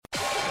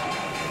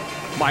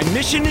My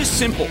mission is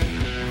simple,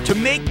 to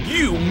make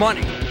you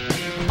money.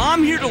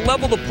 I'm here to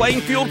level the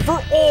playing field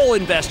for all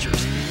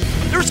investors.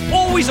 There's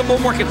always a bull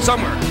market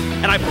somewhere,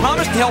 and I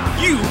promise to help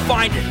you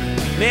find it.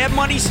 Mad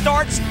Money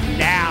starts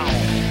now.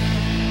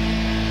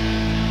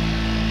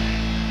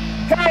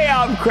 Hey,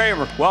 I'm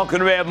Cramer. Welcome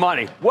to Mad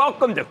Money.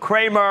 Welcome to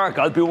Cramer.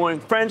 God's be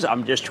warning, friends.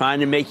 I'm just trying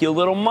to make you a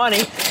little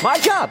money. My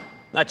job,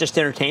 not just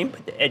to entertain,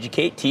 but to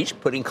educate, teach,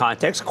 put in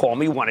context. Call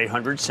me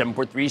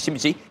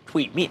 1-800-743-CBC.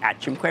 Tweet me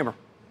at Jim Cramer.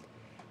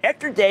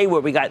 After a day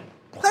where we got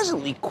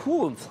pleasantly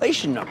cool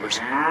inflation numbers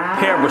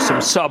paired with some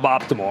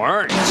suboptimal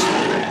earnings,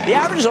 the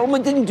average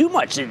only didn't do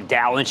much. The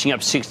Dow inching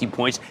up 60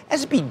 points,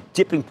 S&P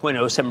dipping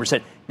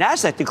 0.07%,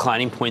 Nasdaq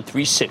declining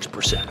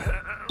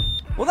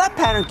 0.36%. Will that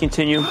pattern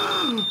continue?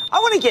 I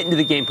want to get into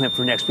the game plan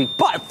for next week,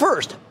 but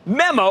first,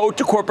 memo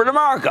to corporate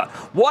America.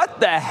 What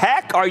the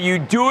heck are you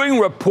doing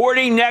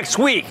reporting next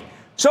week?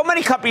 So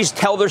many companies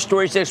tell their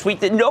stories next week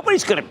that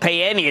nobody's going to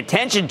pay any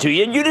attention to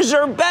you, and you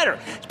deserve better,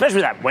 especially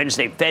that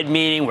Wednesday Fed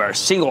meeting where a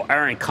single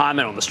errant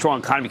comment on the strong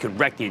economy could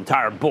wreck the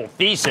entire bull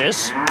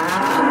thesis.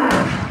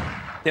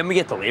 Then we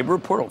get the labor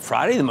report on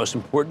Friday, the most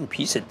important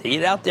piece of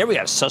data out there. We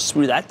got to suss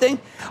through that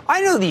thing.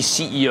 I know these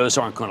CEOs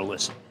aren't going to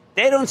listen.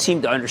 They don't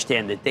seem to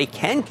understand that they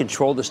can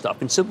control the stuff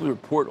and simply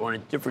report on a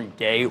different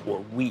day or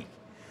week.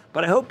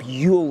 But I hope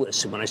you'll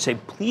listen when I say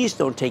please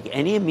don't take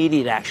any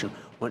immediate action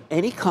on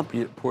any company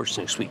that reports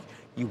next week.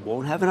 You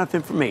won't have enough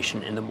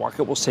information, and the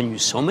market will send you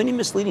so many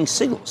misleading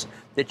signals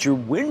that your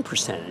win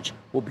percentage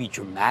will be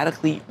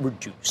dramatically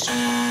reduced.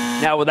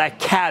 Now, with that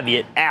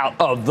caveat out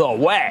of the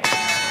way,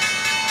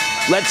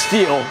 let's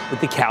deal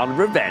with the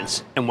calendar of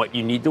events and what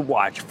you need to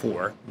watch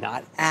for,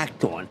 not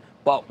act on,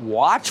 but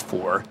watch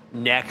for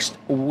next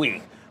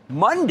week.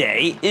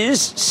 Monday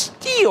is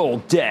Steel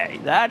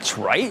Day. That's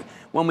right,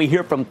 when we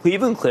hear from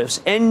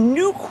Cleveland-Cliffs and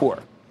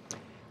Nucor.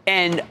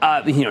 And,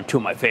 two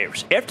of my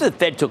favorites. After the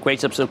Fed took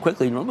rates up so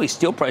quickly, normally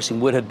steel pricing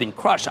would have been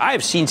crushed. I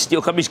have seen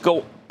steel companies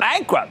go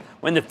bankrupt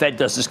when the Fed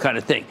does this kind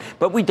of thing.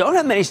 But we don't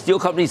have many steel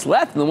companies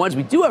left, and the ones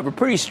we do have are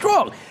pretty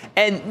strong.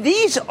 And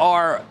these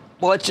are,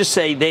 well, let's just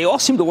say they all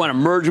seem to want to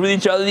merge with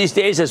each other these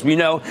days, as we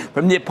know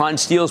from Nippon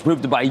Steel's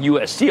move to buy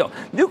U.S. Steel.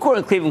 Nucor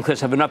and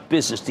Cleveland-Cliffs have enough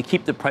business to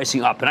keep the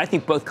pricing up, and I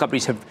think both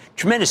companies have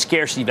tremendous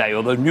scarcity value,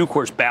 although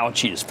Nucor's balance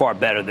sheet is far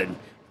better than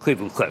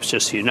Cleveland-Cliffs,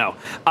 just so you know.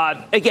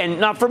 Again,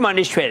 not for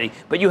Monday's trading,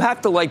 but you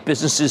have to like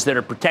businesses that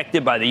are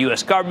protected by the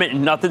U.S. government,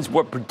 and nothing's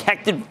more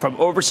protected from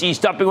overseas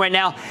dumping right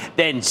now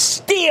than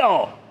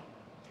steel.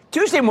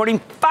 Tuesday morning,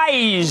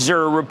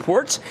 Pfizer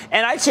reports,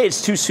 and I'd say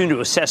it's too soon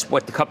to assess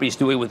what the company's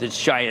doing with its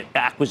giant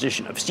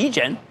acquisition of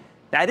Seagen.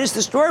 That is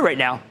the story right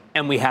now,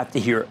 and we have to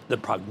hear the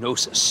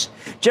prognosis.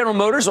 General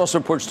Motors also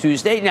reports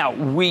Tuesday. Now,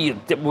 we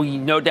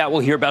no doubt will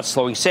hear about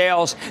slowing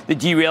sales, the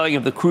derailing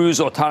of the Cruise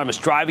autonomous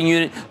driving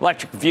unit,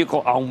 electric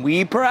vehicle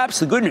ennui, perhaps.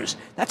 The good news,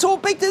 that's all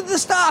baked into the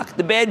stock.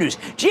 The bad news,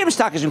 GM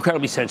stock is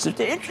incredibly sensitive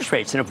to interest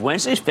rates, and if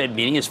Wednesday's Fed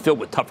meeting is filled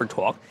with tougher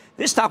talk,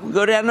 this stock will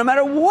go down no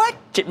matter what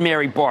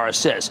Mary Barra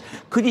says.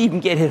 Could even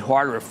get hit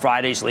harder if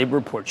Friday's labor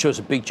report shows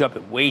a big jump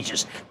in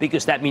wages,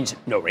 because that means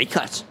no rate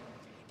cuts.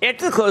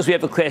 After the close, we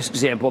have a classic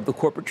example of the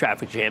corporate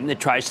traffic jam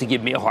that tries to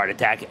give me a heart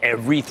attack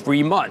every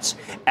 3 months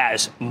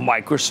as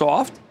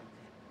Microsoft,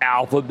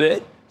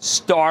 Alphabet,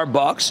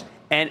 Starbucks,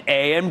 and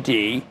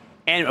AMD,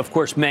 and, of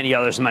course, many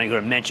others I'm not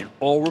going to mention,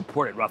 all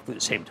report at roughly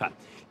the same time.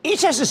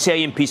 Each has a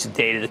salient piece of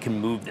data that can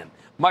move them.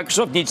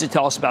 Microsoft needs to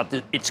tell us about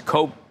its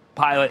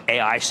Copilot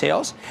AI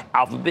sales.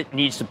 Alphabet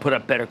needs to put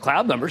up better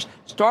cloud numbers.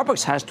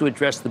 Starbucks has to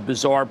address the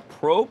bizarre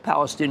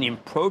pro-Palestinian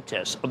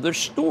protests of their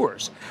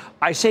stores.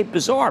 I say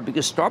bizarre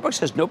because Starbucks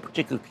has no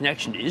particular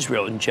connection to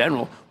Israel in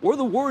general or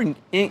the war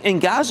in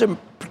Gaza in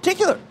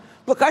particular.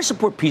 Look, I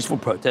support peaceful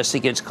protests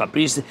against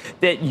companies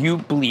that you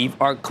believe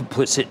are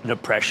complicit in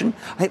oppression.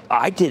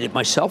 I did it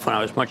myself when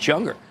I was much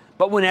younger.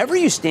 But whenever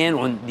you stand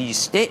on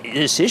this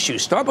issue,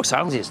 Starbucks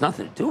honestly has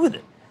nothing to do with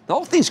it. The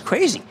whole thing's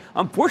crazy.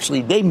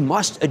 Unfortunately, they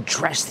must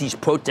address these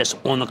protests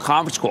on the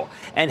conference call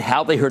and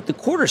how they hurt the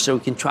quarter so we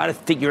can try to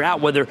figure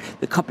out whether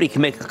the company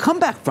can make a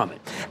comeback from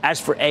it.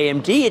 As for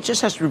AMD, it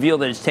just has to reveal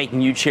that it's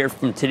taking huge share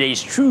from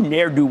today's true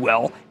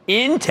ne'er-do-well,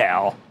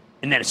 Intel,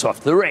 and then it's off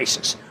to the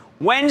races.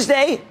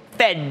 Wednesday,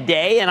 Fed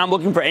Day, and I'm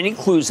looking for any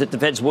clues that the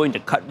Fed's willing to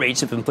cut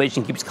rates if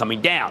inflation keeps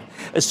coming down,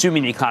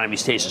 assuming the economy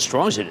stays as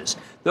strong as it is.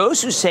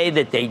 Those who say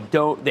that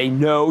they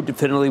know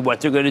definitively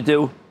what they're going to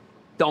do,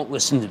 don't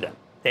listen to them.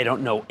 They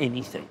don't know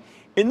anything.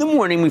 In the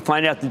morning, we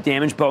find out the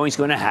damage Boeing's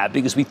going to have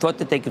because we thought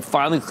that they could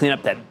finally clean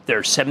up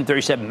their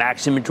 737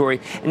 MAX inventory,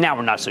 and now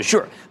we're not so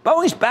sure.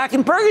 Boeing's back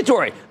in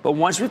purgatory, but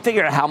once we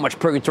figure out how much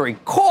purgatory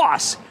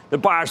costs, the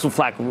buyers will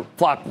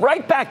flock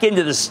right back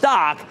into the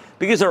stock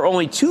because there are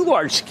only two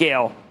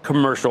large-scale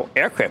commercial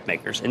aircraft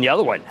makers, and the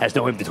other one has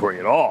no inventory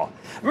at all.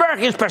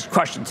 American Express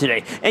crushed it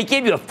today and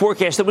gave you a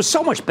forecast that was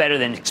so much better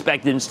than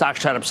expected, and stock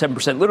shot up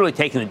 7%, literally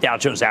taking the Dow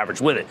Jones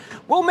average with it.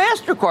 Will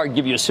MasterCard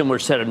give you a similar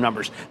set of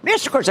numbers?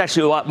 MasterCard's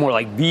actually a lot more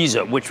like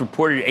Visa, which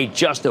reported a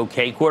just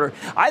okay quarter.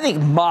 I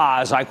think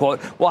Maz, I call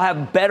it, will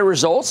have better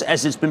results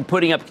as it's been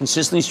putting up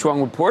consistently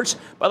strong reports.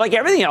 But like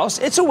everything else,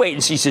 it's a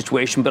wait-and-see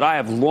situation, but I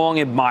have long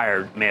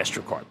admired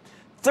MasterCard.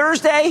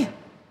 Thursday,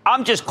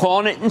 I'm just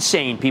calling it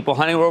insane, people.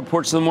 Honeywell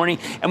reports in the morning,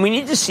 and we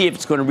need to see if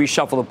it's going to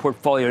reshuffle the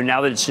portfolio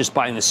now that it's just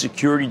buying the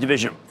security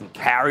division from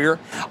Carrier.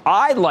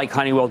 I'd like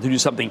Honeywell to do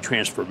something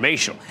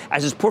transformational,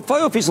 as its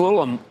portfolio feels a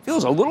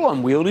little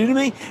unwieldy to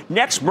me.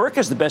 Next, Merck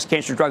is the best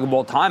cancer drug of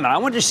all time, and I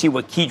want to see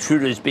what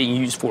Keytruda is being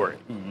used for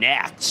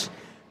next.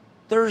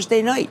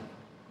 Thursday night,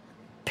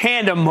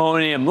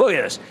 pandemonium. Look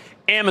at this.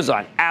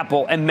 Amazon,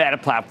 Apple, and Meta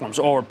platforms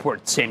all report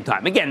at the same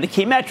time. Again, the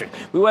key metric.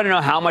 We want to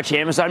know how much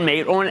Amazon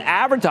made on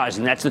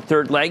advertising. That's the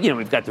third leg.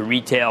 We've got the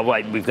retail,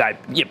 we've got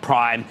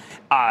Prime,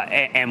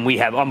 and we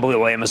have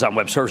unbelievable Amazon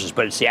Web Services,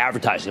 but it's the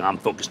advertising I'm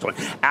focused on.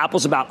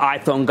 Apple's about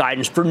iPhone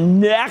guidance for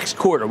next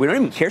quarter. We don't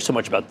even care so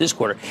much about this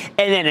quarter.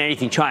 And then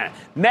anything China.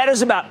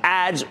 Meta's about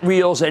ads,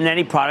 reels, and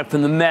any product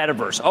from the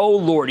metaverse. Oh,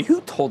 Lordy,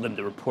 who told them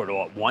to report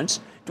all at once?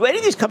 Do any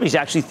of these companies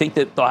actually think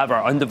that they'll have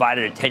our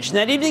undivided attention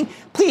that evening?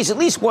 Please, at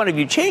least one of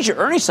you, change your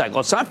earnings cycle.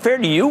 It's not fair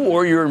to you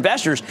or your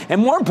investors. And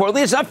more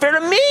importantly, it's not fair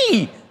to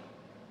me.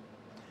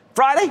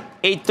 Friday,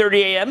 8:30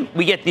 a.m.,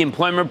 we get the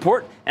employment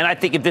report. And I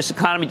think if this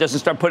economy doesn't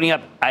start putting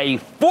up a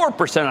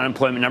 4%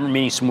 unemployment number,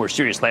 meaning some more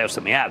serious layoffs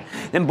than we have,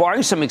 then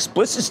barring some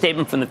explicit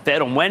statement from the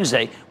Fed on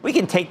Wednesday, we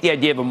can take the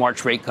idea of a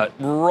March rate cut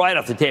right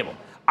off the table.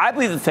 I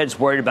believe the Fed's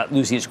worried about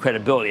losing its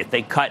credibility if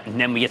they cut and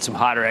then we get some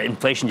hotter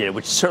inflation data,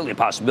 which is certainly a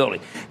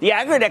possibility. The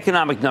aggregate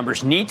economic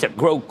numbers need to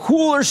grow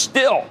cooler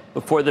still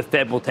before the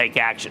Fed will take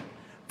action.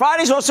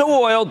 Friday's also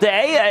oil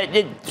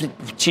day.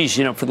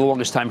 For the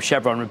longest time,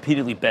 Chevron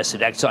repeatedly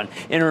bested Exxon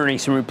in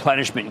earnings and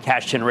replenishment and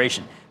cash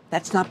generation.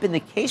 That's not been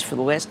the case for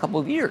the last couple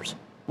of years.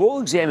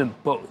 We'll examine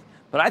both,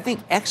 but I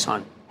think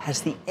Exxon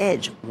has the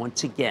edge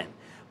once again.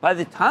 By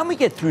the time we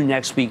get through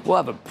next week, we'll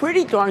have a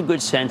pretty darn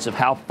good sense of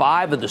how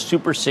 5 of the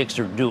Super 6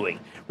 are doing.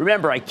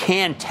 Remember, I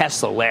canned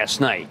Tesla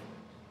last night,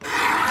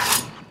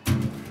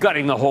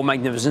 gutting the whole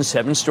Magnificent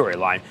 7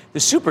 storyline. The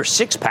Super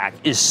 6-pack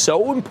is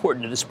so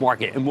important to this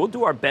market, and we'll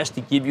do our best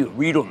to give you a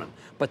read on them.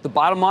 But the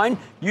bottom line,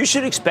 you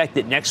should expect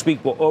that next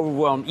week will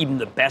overwhelm even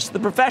the best of the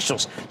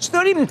professionals. So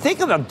don't even think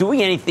about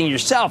doing anything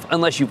yourself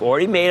unless you've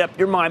already made up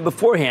your mind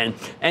beforehand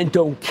and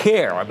don't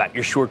care about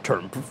your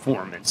short-term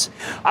performance.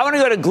 I want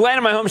to go to Glenn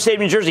in my home state of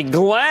New Jersey.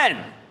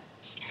 Glenn.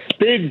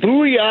 Big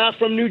booyah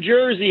from New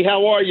Jersey.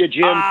 How are you,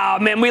 Jim?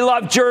 Man, we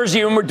love Jersey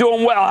and we're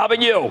doing well. How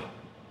about you?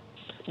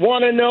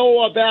 Want to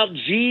know about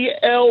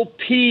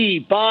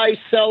GLP, buy,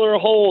 sell, or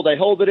hold. I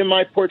hold it in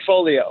my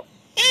portfolio.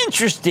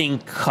 Interesting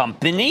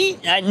company.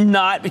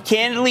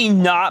 Candidly,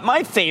 not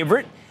my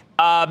favorite.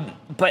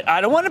 But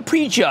I don't want to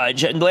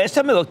prejudge. And the last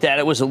time I looked at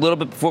it was a little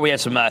bit before we had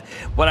some,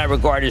 what I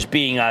regard as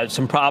being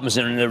some problems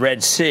in the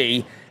Red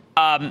Sea.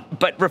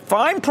 But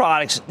refined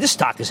products, this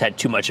stock has had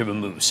too much of a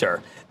move,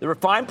 sir. The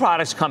refined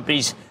products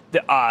companies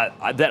that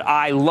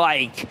I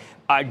like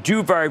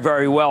do very,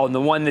 very well. And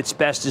the one that's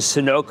best is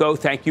Sunoco.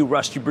 Thank you,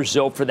 Rusty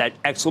Brazil, for that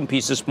excellent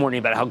piece this morning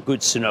about how good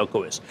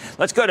Sunoco is.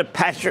 Let's go to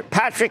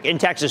Patrick in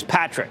Texas.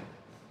 Patrick.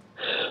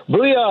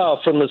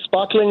 Booyah from the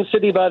sparkling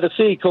city by the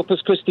sea, Corpus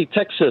Christi,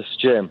 Texas,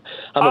 Jim.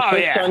 I'm a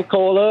first-time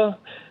caller,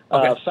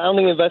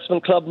 founding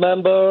investment club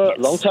member,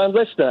 long-time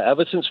listener.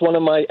 Ever since one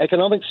of my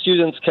economics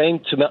students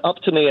came up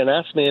to me and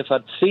asked me if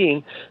I'd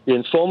seen the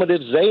informative,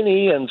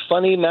 zany, and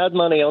funny Mad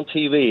Money on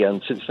TV.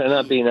 And since then,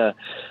 I've been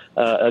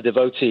a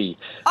devotee.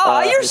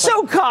 You're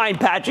so kind,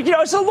 Patrick.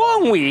 It's a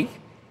long week.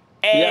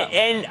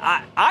 And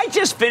I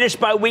just finished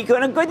my week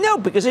on a good note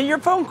because of your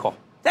phone call.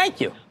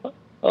 Thank you.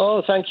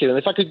 Oh, thank you. And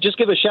if I could just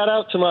give a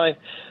shout-out to my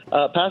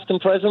past and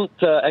present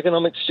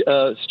economics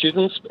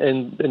students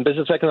in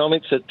business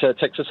economics at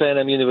Texas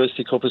A&M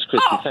University, Corpus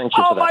Christi. Thank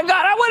you for that. Oh, my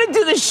God. I want to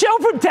do the show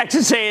from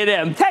Texas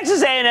A&M.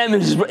 Texas A&M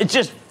is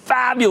just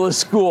fabulous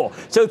school.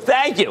 So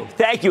thank you.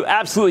 Thank you.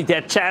 Absolutely.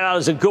 That shout-out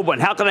is a good one.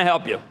 How can I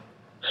help you?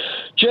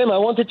 Jim, I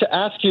wanted to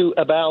ask you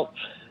about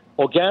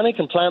organic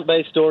and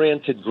plant-based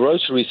oriented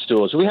grocery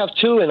stores. We have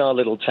 2 in our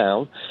little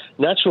town.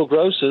 Natural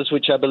Grocers,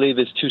 which I believe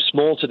is too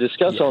small to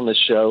discuss on this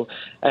show,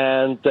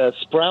 and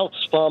Sprouts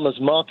Farmers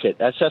Market,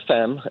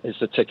 SFM is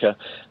the ticker.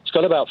 It's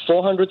got about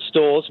 400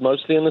 stores,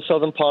 mostly in the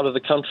southern part of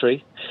the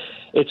country.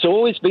 It's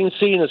always been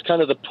seen as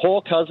kind of the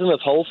poor cousin of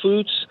Whole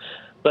Foods,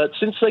 but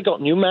since they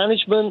got new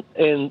management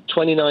in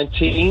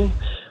 2019,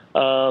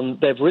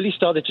 they've really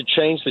started to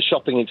change the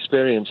shopping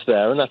experience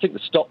there, and I think the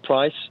stock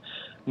price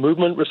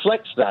movement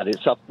reflects that.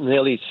 It's up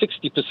nearly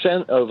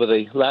 60% over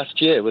the last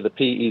year, with the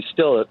PE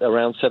still at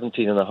around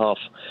 17.5.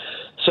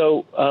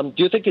 So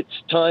do you think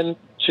it's time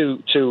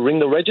to ring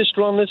the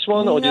register on this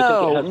one? Or do you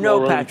think it has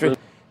no, Patrick.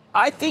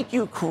 I think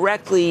you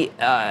correctly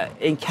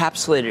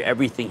encapsulated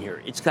everything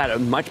here. It's got a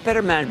much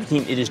better management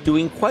team. It is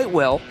doing quite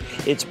well.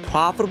 It's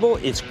profitable.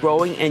 It's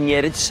growing, and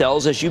yet it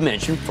sells, as you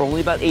mentioned, for only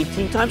about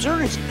 18 times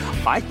earnings.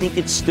 I think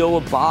it's still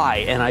a buy,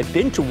 and I've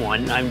been to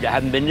one. I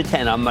haven't been to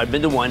 10 of them. I've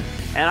been to one,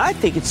 and I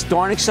think it's a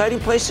darn exciting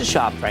place to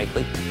shop,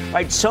 frankly.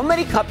 Right? So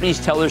many companies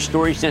tell their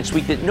stories next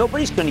week that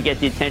nobody's going to get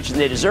the attention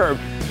they deserve.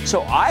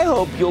 So I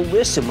hope you'll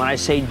listen when I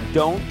say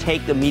don't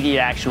take immediate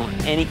action on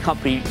any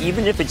company,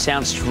 even if it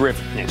sounds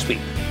terrific next week.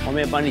 On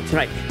Mad Money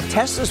tonight,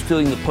 Tesla's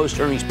feeling the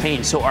post-earnings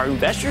pain, so are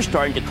investors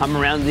starting to come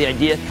around to the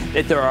idea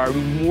that there are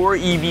more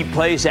EV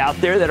plays out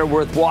there that are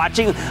worth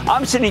watching?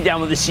 I'm sitting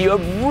down with the CEO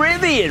of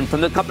Rivian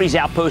from the company's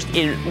outpost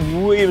in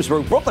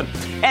Williamsburg, Brooklyn.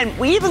 And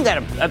we even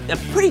got a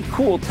pretty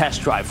cool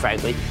test drive,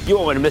 frankly. You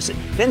won't want to miss it.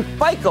 Then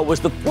FICO was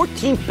the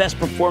 14th best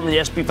performer in the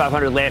S&P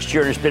 500 last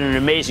year and has been an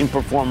amazing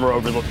performer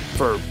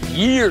for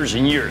years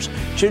and years.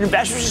 Should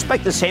investors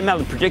expect the same out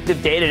of the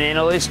predictive data and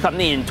analytics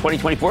company in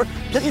 2024?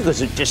 Particularly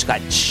because it just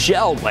got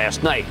shelled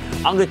last night.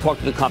 I'm going to talk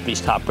to the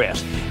company's top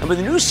brass. And with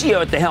the new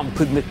CEO at the helm,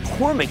 could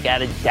McCormick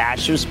add a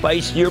dash of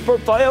spice to your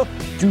portfolio?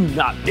 Do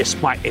not miss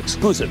my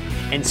exclusive.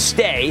 And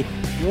stay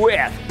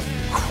with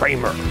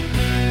Cramer.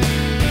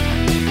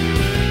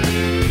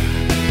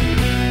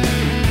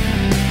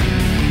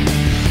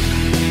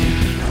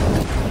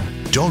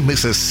 Don't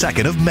miss a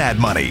second of Mad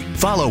Money.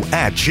 Follow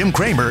 @Jim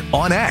Cramer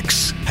on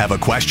X. Have a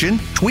question?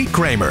 Tweet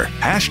Cramer.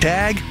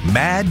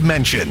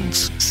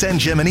 #MadMentions. Send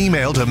Jim an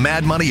email to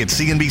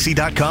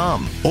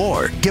madmoney@cnbc.com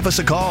or give us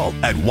a call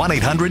at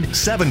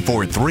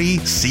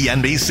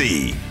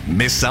 1-800-743-CNBC.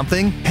 Miss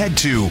something? Head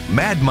to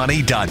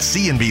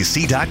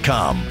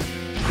madmoney.cnbc.com.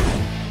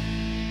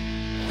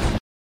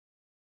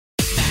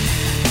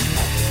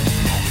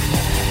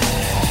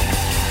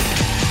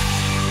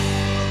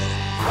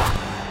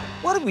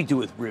 What do we do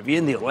with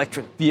Rivian, the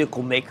electric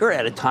vehicle maker,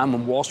 at a time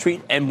when Wall Street,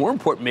 and more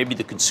important, maybe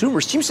the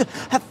consumer, seems to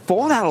have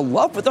fallen out of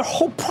love with their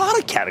whole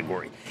product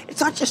category?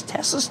 It's not just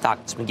Tesla stock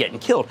that's been getting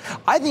killed.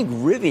 I think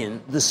Rivian,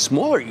 the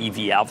smaller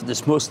EV outfit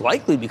that's most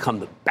likely to become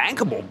the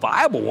bankable,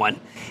 viable one,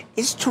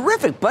 is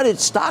terrific, but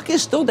its stock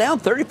is still down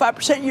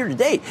 35% year to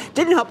date.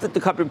 Didn't help that the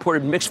company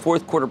reported mixed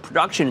fourth quarter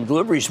production and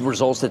deliveries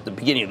results at the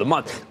beginning of the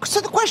month. So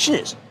the question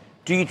is,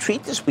 do you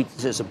treat this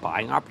weakness as a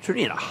buying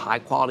opportunity and a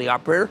high-quality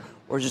operator,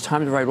 or is it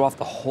time to write off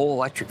the whole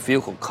electric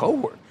vehicle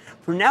cohort?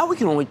 For now, we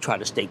can only try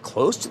to stay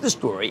close to the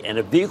story and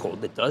a vehicle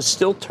that does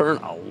still turn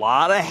a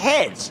lot of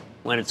heads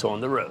when it's on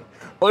the road.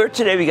 Earlier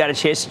today, we got a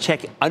chance to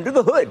check under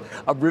the hood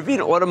of Rivian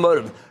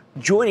Automotive,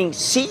 joining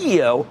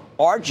CEO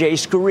RJ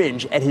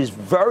Scaringe at his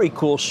very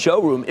cool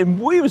showroom in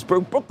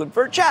Williamsburg, Brooklyn,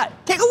 for a chat.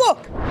 Take a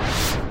look.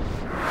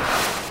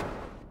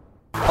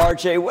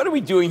 RJ, what are we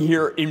doing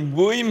here in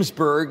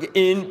Williamsburg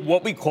in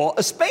what we call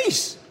a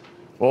space?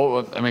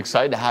 Well, I'm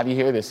excited to have you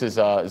here. This is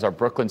our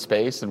Brooklyn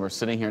space, and we're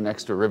sitting here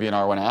next to a Rivian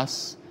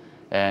R1S,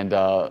 and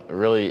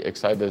really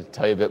excited to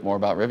tell you a bit more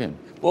about Rivian.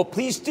 Well,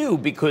 please do,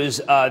 because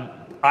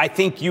I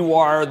think you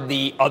are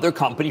the other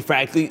company,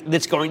 frankly,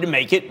 that's going to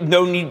make it.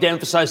 No need to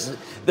emphasize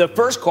the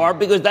first car,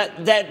 because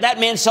that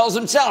man sells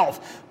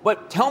himself.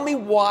 But tell me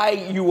why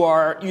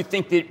you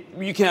think that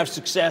you can have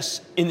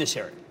success in this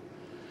area.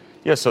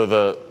 Yeah,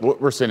 so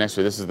what we're sitting next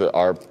to, this is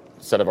our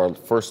set of our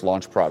first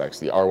launch products,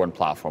 the R1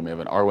 platform. We have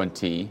an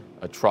R1T,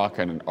 a truck,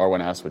 and an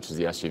R1S, which is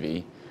the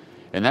SUV.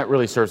 And that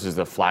really serves as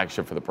the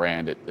flagship for the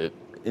brand. It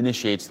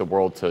initiates the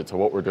world to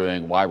what we're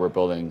doing, why we're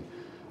building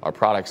our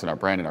products and our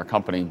brand and our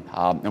company.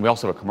 And we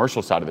also have a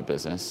commercial side of the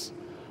business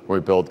where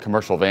we build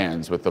commercial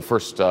vans, with the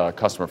first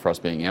customer for us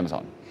being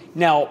Amazon.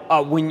 Now,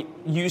 when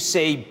you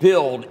say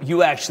build,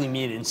 you actually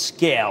mean in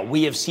scale.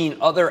 We have seen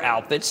other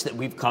outfits that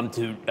we've come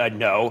to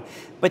know,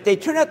 but they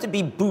turn out to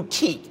be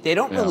boutique. They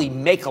don't really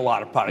make a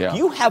lot of product. Yeah.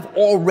 You have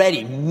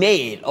already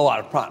made a lot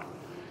of product.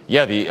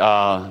 Yeah,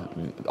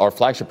 our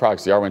flagship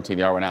products, the R1T and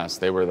the R1S,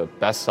 they were the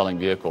best-selling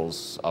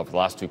vehicles of the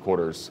last 2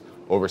 quarters,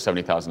 over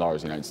 $70,000 in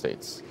the United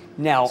States.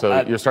 Now,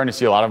 so you're starting to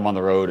see a lot of them on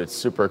the road. It's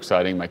super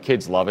exciting. My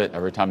kids love it.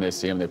 Every time they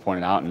see them, they point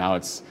it out. And now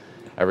it's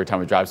every time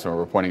we drive somewhere,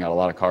 we're pointing out a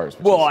lot of cars.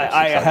 Well,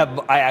 I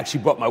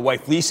actually brought my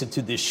wife Lisa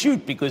to this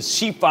shoot because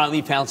she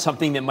finally found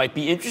something that might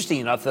be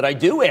interesting enough that I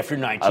do after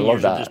 19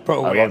 years of this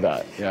program. I love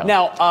that. Yeah.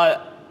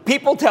 Now,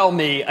 people tell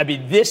me,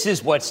 this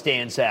is what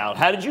stands out.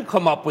 How did you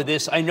come up with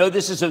this? I know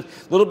this is a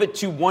little bit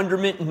too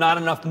wonderment, not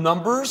enough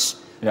numbers.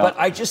 Yeah. But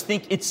I just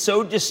think it's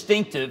so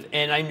distinctive,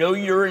 and I know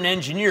you're an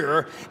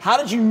engineer. How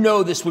did you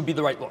know this would be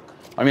the right look?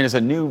 As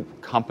a new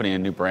company, a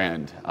new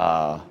brand,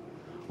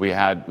 we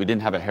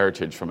didn't have a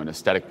heritage from an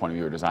aesthetic point of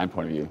view or design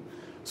point of view.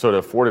 So it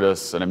afforded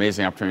us an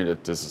amazing opportunity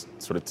to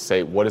sort of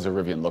say, what does a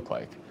Rivian look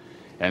like?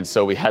 And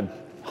so we had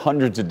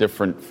hundreds of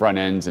different front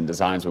ends and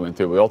designs we went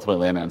through. We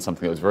ultimately landed on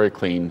something that was very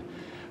clean.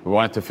 We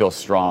wanted it to feel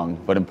strong,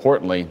 but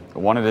importantly, I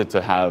wanted it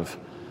to have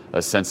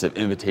a sense of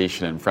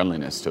invitation and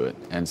friendliness to it.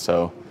 And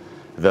so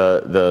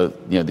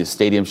the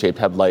stadium-shaped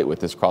headlight with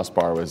this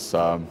crossbar was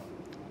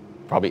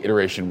probably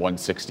iteration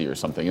 160 or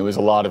something. It was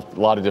a lot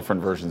of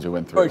different versions we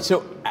went through. All right,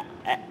 so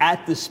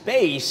at the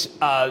space,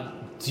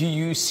 do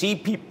you see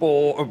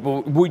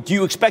people, or do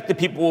you expect that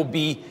people will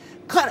be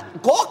kind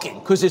of gawking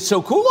because it's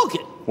so cool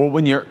looking. Well,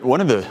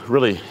 one of the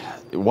really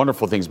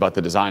wonderful things about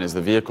the design is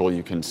the vehicle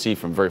you can see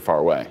from very far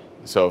away.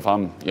 So if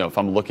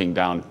I'm looking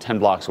down 10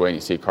 blocks away and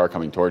you see a car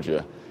coming towards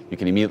you, you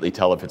can immediately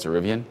tell if it's a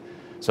Rivian.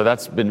 So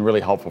that's been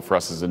really helpful for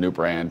us as a new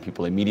brand.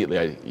 People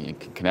immediately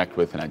can connect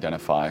with and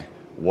identify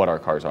what our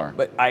cars are.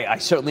 But I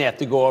certainly have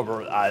to go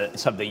over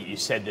something you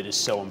said that is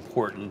so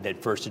important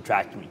that first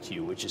attracted me to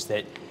you, which is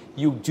that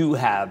you do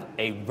have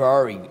a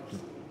very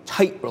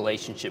tight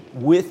relationship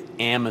with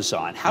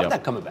Amazon. How did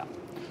that come about?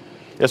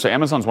 Yeah, so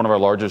Amazon's one of our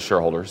largest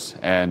shareholders,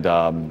 and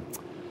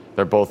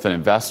they're both an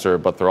investor,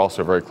 but they're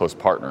also a very close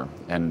partner.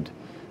 And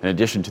in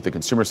addition to the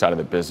consumer side of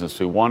the business,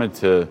 we wanted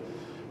to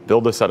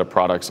build a set of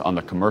products on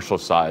the commercial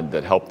side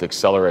that helped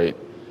accelerate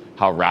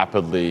how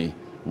rapidly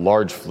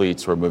large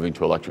fleets were moving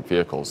to electric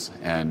vehicles.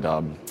 And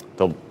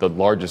the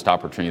largest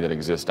opportunity that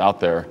exists out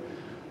there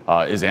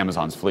is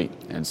Amazon's fleet.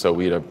 And so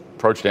we had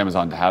approached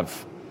Amazon to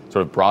have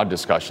sort of broad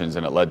discussions,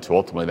 and it led to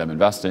ultimately them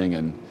investing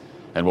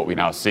and what we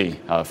now see.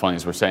 Funny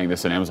as we're saying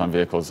this, an Amazon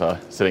vehicle's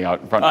sitting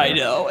out in front of me. I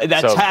know, and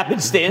that's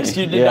happenstance.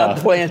 You did not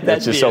plant that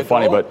It's just vehicle. so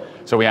funny. But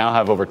so we now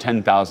have over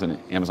 10,000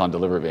 Amazon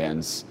delivery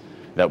vans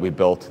that we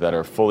built that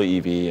are fully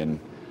EV, and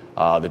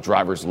the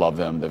drivers love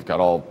them. They've got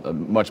a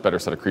much better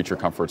set of creature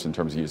comforts in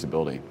terms of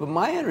usability. But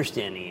my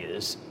understanding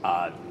is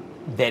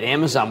that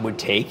Amazon would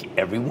take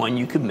every one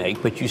you could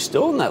make, but you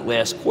still in that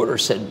last quarter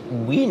said,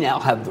 we now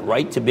have the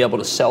right to be able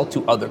to sell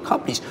to other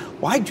companies.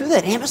 Why do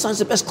that? Amazon's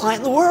the best client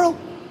in the world.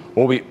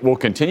 Well, we'll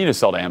continue to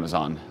sell to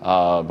Amazon,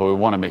 but we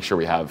want to make sure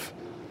we have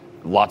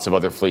lots of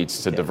other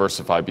fleets to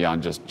diversify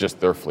beyond just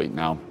their fleet.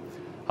 Now,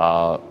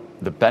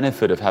 the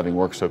benefit of having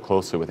worked so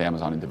closely with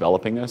Amazon in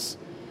developing this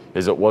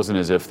is it wasn't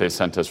as if they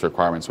sent us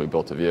requirements and we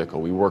built a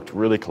vehicle. We worked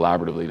really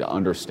collaboratively to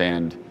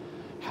understand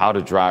how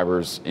do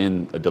drivers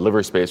in a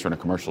delivery space or in a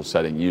commercial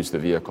setting use the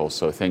vehicle.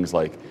 So things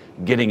like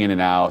getting in and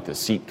out, the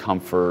seat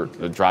comfort,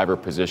 the driver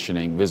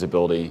positioning,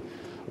 visibility,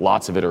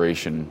 lots of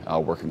iteration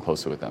working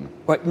closely with them.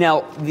 Right.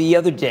 Now, the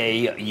other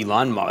day,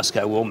 Elon Musk,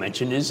 I will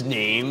mention his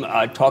name,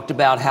 talked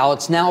about how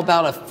it's now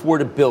about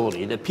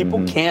affordability, that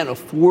people can't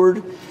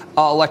afford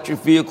electric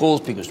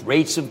vehicles because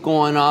rates have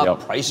gone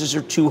up, prices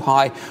are too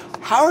high.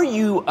 How are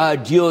you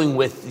dealing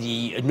with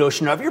the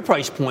notion of your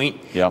price point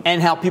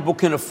and how people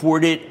can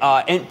afford it,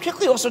 and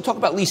particularly also talk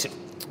about leasing?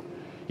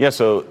 Yeah,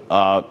 so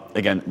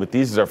again, with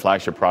these as our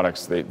flagship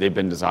products, they've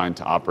been designed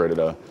to operate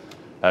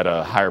at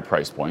a higher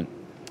price point.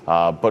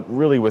 But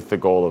really with the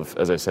goal of,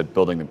 as I said,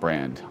 building the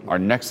brand. Our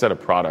next set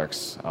of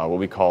products, what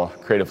we call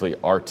creatively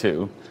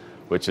R2,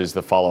 which is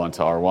the follow-on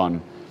to R1,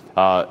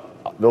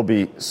 they'll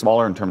be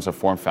smaller in terms of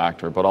form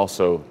factor, but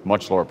also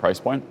much lower price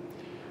point,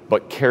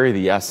 but carry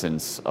the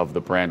essence of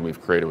the brand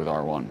we've created with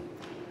R1.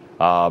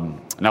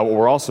 Now, what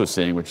we're also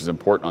seeing, which is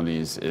important on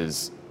these,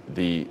 is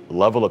the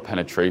level of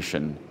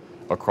penetration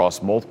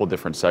across multiple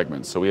different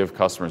segments. So we have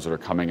customers that are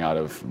coming out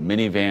of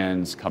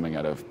minivans, coming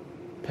out of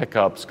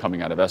pickups,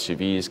 coming out of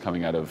SUVs,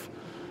 coming out of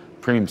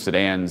premium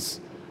sedans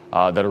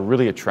that are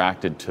really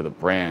attracted to the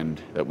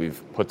brand that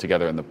we've put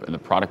together in the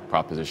product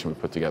proposition we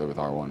put together with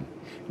R1.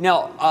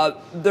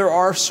 Now, there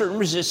are certain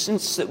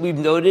resistance that we've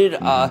noted.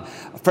 A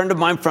friend of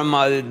mine from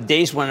the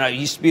days when I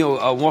used to be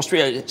on Wall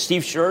Street,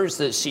 Steve Scherz,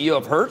 the CEO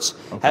of Hertz,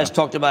 has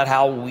talked about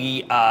how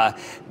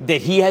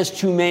that he has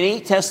too many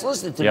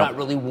Teslas, that they're not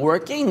really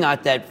working,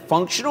 not that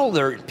functional.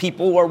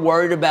 People are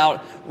worried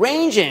about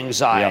range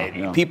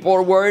anxiety. People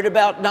are worried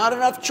about not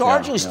enough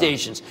charging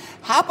stations.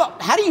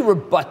 How do you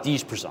rebut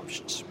these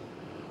presumptions?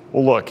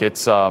 Well, look,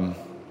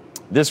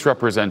 this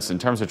represents, in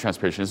terms of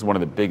transportation, this is one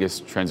of the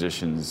biggest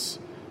transitions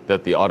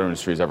that the auto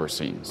industry has ever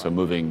seen. So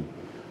moving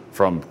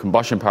from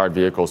combustion-powered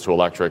vehicles to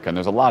electric, and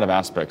there's a lot of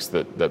aspects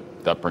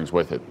that brings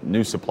with it.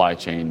 New supply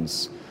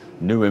chains,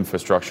 new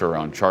infrastructure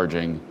around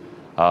charging,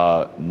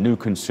 new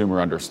consumer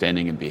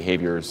understanding and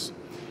behaviors.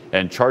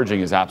 And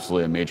charging is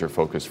absolutely a major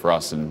focus for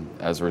us. And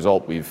as a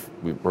result,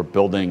 we're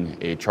building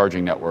a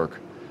charging network,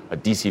 a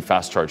DC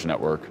fast charge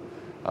network.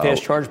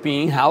 Fast charge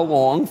being how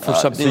long for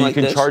something like this? So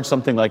you can charge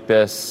something like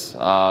this,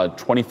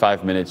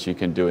 25 minutes, you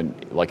can do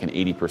like an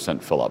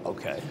 80% fill up.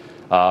 Okay.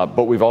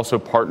 But we've also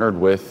partnered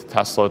with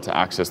Tesla to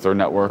access their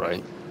network.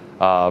 Right.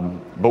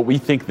 But we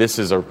think this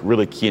is a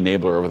really key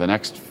enabler over the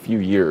next few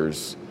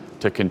years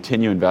to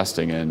continue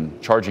investing in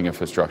charging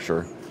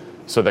infrastructure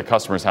so that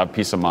customers have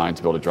peace of mind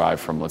to be able to drive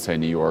from, let's say,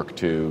 New York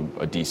to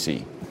a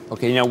DC.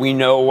 Okay, now we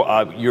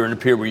know you're in a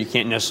period where you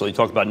can't necessarily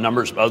talk about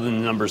numbers other than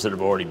the numbers that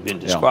have already been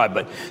described,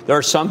 but there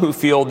are some who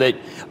feel that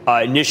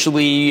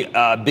initially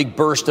a big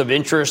burst of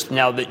interest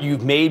now that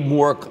you've made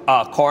more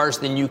cars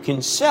than you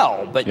can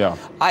sell. But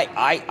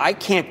I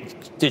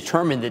can't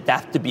determine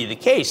that to be the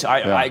case.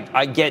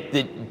 I get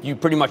that you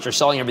pretty much are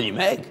selling everything you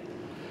make.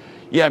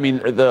 Yeah, I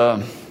mean,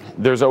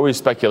 there's always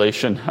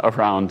speculation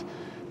around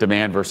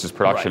demand versus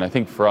production. Right. I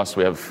think for us,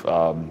 we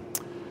have...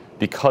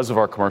 because of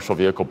our commercial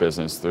vehicle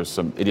business, there's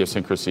some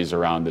idiosyncrasies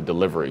around the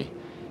delivery.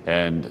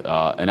 And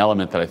an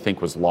element that I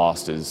think was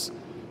lost is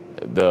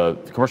the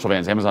commercial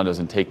vans. Amazon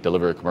doesn't take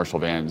delivery of commercial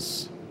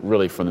vans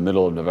really from the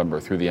middle of November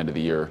through the end of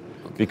the year.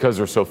 because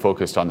they're so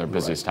focused on their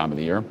busiest time of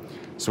the year.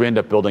 So we end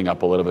up building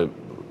up a little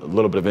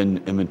bit of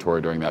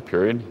inventory during that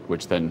period,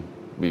 which then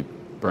we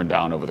burn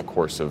down over the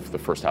course of the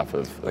first half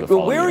of the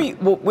following year.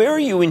 Where are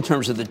you in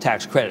terms of the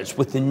tax credits?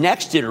 With the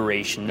next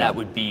iteration, that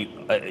would be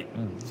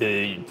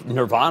the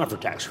nirvana for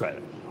tax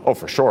credit. Oh,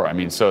 for sure. I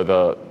mean, so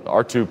the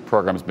R2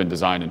 program has been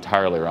designed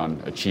entirely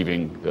around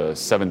achieving the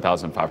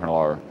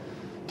 $7,500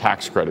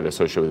 tax credit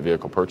associated with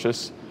vehicle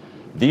purchase.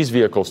 These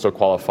vehicles still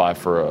qualify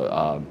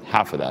for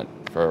half of that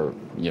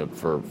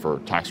for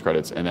tax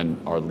credits, and then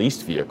our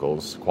leased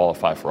vehicles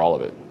qualify for all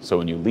of it. So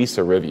when you lease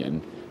a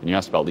Rivian, and you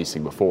asked about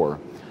leasing before,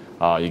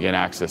 you get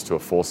access to a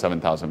full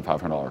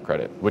 $7,500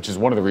 credit, which is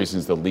one of the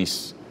reasons the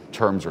lease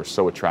terms are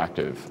so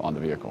attractive on the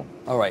vehicle.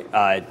 All right,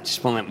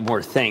 just one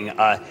more thing.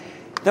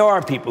 There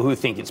are people who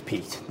think it's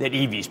peaked, that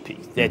EV's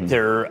peaked, that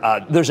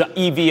there's an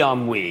EV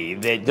on we,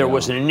 that there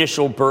was an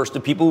initial burst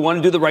of people who want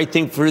to do the right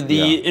thing for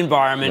the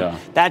environment. Yeah.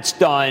 That's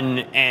done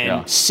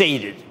and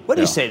sated. What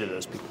do you say to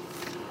those people?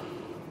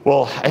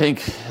 Well, I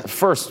think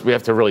first we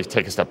have to really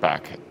take a step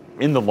back.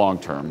 In the long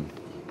term,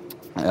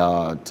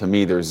 to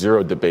me, there's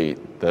zero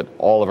debate that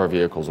all of our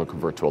vehicles will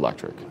convert to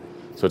electric.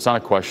 So it's not a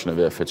question of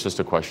if, it's just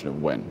a question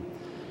of when.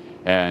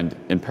 And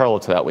in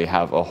parallel to that, we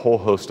have a whole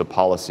host of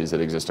policies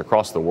that exist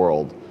across the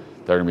world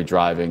that are going to be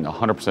driving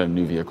 100% of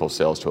new vehicle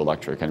sales to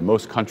electric. And in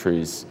most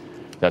countries,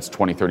 that's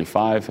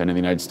 2035. And in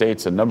the United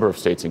States, a number of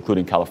states,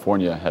 including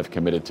California, have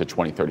committed to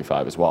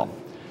 2035 as well.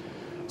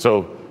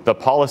 So the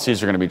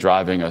policies are going to be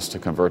driving us to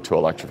convert to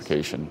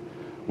electrification.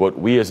 What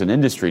we as an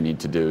industry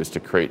need to do is to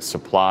create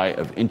supply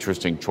of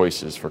interesting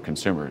choices for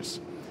consumers.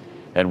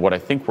 And what I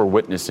think we're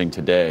witnessing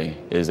today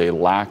is a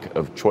lack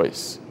of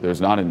choice.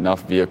 There's not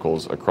enough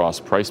vehicles across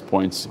price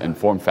points and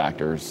form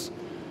factors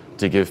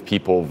to give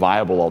people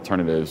viable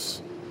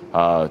alternatives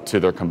to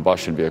their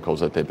combustion vehicles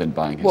that they've been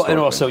buying historically. Well, and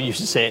also, you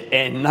should say,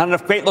 and not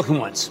enough great-looking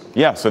ones.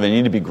 Yeah, so they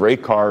need to be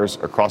great cars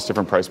across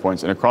different price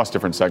points and across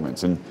different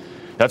segments. And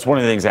that's one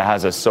of the things that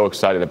has us so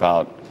excited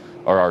about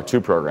our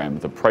R2 program.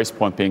 The price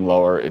point being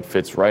lower, it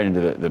fits right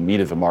into the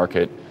meat of the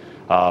market.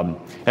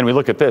 And we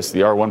look at this, the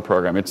R1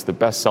 program, it's the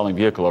best-selling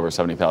vehicle over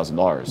 $70,000.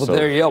 Well, so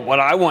there you go.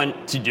 What I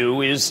want to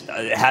do is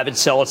have it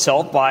sell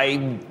itself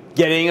by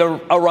getting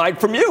a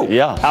ride from you.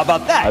 Yeah. How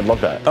about that? I'd love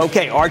that.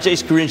 Okay,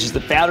 RJ Scaringi is the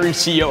founder and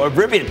CEO of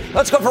Rivian.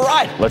 Let's go for a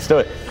ride. Let's do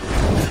it.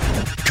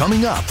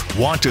 Coming up,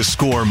 want to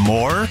score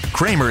more?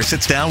 Cramer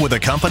sits down with a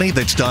company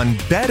that's done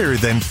better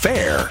than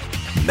fair.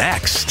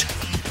 Next.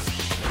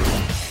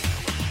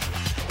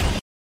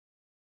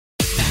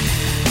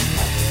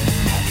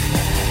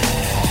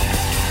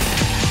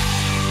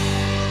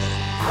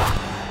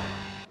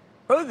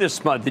 Earlier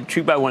this month,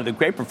 intrigued by one of the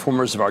great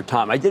performers of our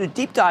time, I did a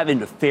deep dive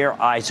into Fair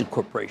Isaac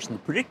Corporation, the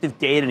predictive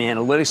data and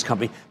analytics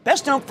company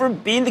best known for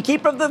being the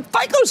keeper of the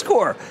FICO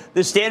score,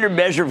 the standard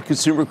measure of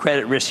consumer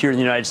credit risk here in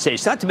the United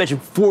States, not to mention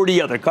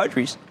 40 other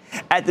countries.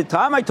 At the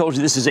time, I told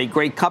you this is a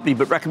great company,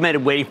 but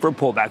recommended waiting for a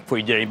pullback before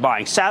you did any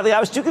buying. Sadly, I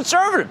was too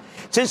conservative.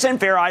 Since then,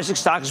 Fair Isaac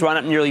stock has run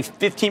up nearly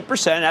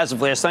 15% as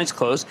of last night's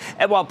close,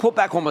 and while pulled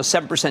back almost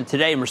 7%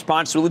 today in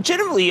response to a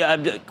legitimately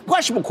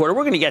questionable quarter,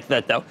 we're going to get to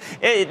that, though.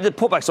 The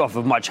pullback's off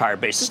of a much higher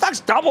base. The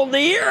stock's doubled in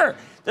a year.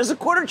 Does the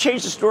quarter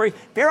change the story?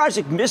 Fair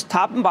Isaac missed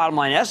top and bottom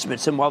line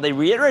estimates, and while they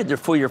reiterated their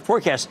full-year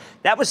forecast,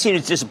 that was seen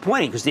as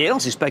disappointing because the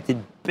analysts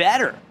expected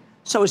better.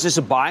 So is this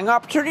a buying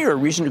opportunity or a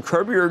reason to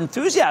curb your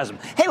enthusiasm?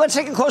 Hey, let's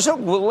take a closer look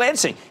with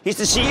Lansing. He's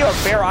the CEO of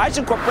Fair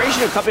Isaac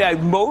Corporation, a company I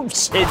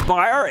most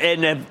admire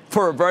and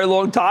for a very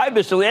long time.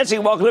 Mr.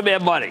 Lansing, welcome to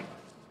Mad Money.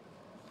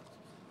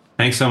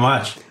 Thanks so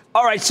much.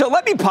 All right, so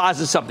let me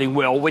posit something,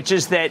 Will, which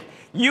is that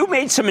you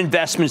made some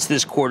investments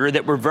this quarter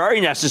that were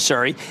very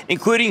necessary,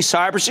 including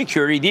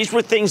cybersecurity. These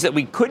were things that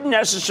we couldn't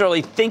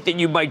necessarily think that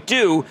you might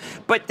do,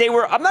 but they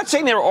were, I'm not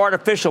saying they were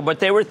artificial,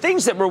 but they were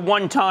things that were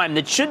one time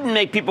that shouldn't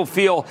make people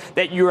feel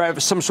that you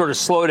have some sort of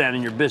slowdown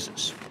in your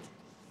business.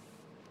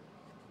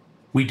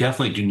 We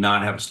definitely do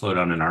not have a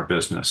slowdown in our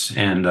business.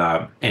 And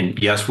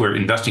yes, we're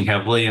investing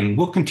heavily, and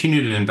we'll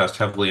continue to invest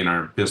heavily in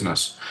our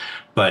business.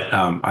 But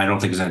I don't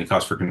think there's any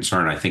cause for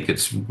concern. I think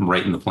it's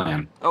right in the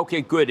plan.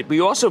 Okay, good.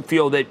 We also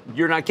feel that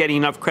you're not getting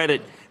enough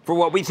credit for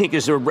what we think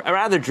is a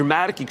rather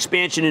dramatic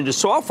expansion into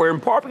software,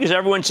 in part because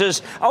everyone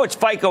says, oh, it's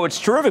FICO, it's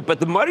terrific, but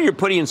the money you're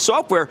putting in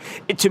software,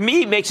 to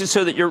me, makes it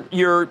so that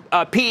your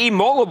PE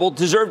multiple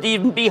deserves to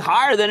even be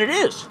higher than it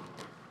is.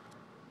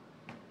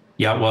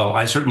 Yeah, well,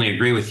 I certainly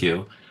agree with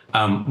you.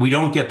 We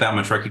don't get that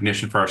much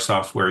recognition for our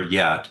software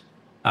yet.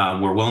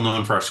 We're well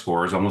known for our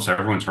scores. Almost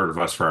everyone's heard of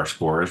us for our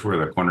scores.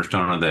 We're the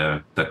cornerstone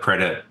of the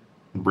credit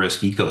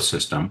risk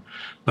ecosystem.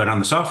 But on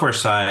the software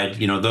side,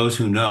 those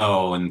who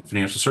know in the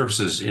financial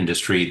services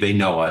industry, they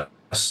know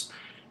us.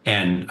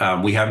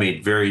 And we have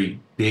made very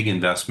big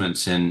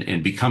investments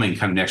in becoming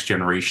kind of next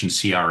generation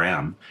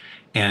CRM.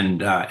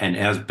 And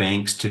as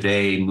banks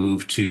today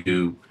move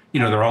to,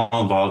 they're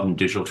all involved in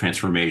digital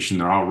transformation.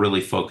 They're all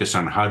really focused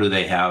on how do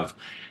they have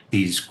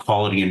these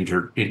quality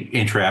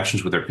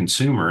interactions with their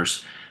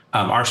consumers.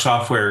 Our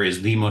software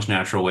is the most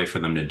natural way for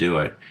them to do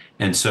it.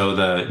 And so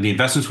the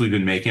investments we've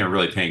been making are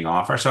really paying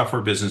off. Our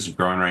software business is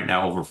growing right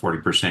now over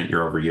 40%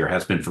 year over year,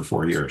 has been for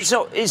 4 years.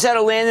 So is that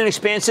a land and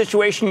expand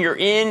situation you're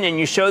in, and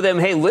you show them,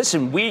 hey,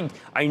 listen,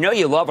 I know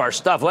you love our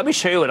stuff. Let me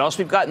show you what else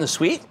we've got in the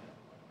suite?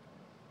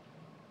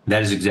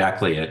 That is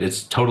exactly it.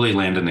 It's totally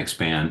land and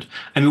expand.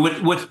 I mean,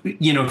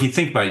 if you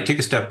think about it, take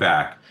a step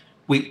back.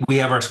 We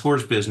have our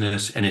scores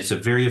business, and it's a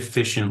very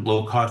efficient,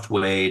 low-cost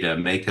way to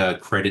make a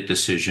credit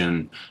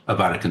decision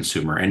about a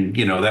consumer. And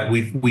that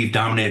we've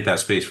dominated that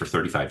space for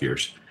 35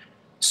 years.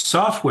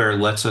 Software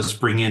lets us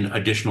bring in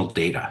additional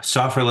data.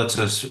 Software lets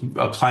us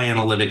apply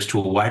analytics to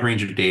a wide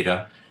range of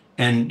data.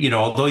 And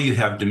although you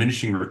have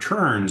diminishing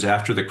returns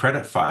after the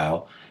credit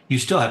file, you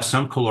still have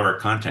some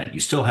caloric content.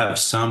 You still have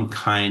some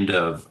kind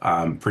of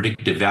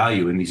predictive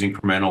value in these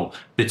incremental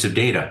bits of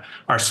data.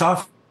 Our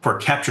software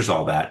captures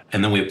all that,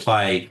 and then we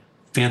apply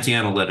fancy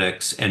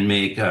analytics and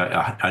make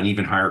an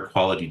even higher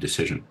quality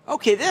decision.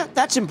 Okay,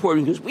 that's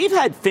important, because we've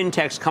had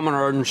fintechs come on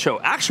our own show.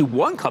 Actually,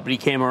 one company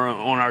came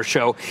on our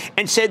show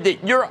and said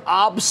that you're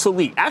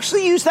obsolete.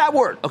 Actually used that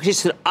word. Okay,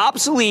 said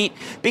obsolete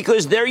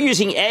because they're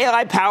using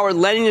AI-powered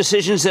lending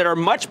decisions that are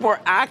much more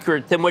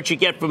accurate than what you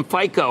get from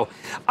FICO.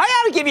 I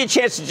ought to give you a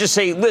chance to just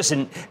say,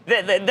 listen,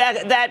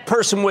 that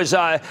person was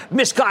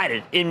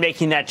misguided in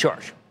making that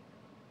charge.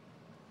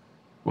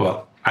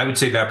 Well, I would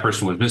say that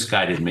person was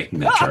misguided in making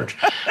that charge.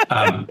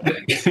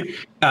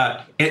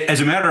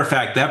 As a matter of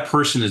fact, that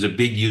person is a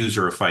big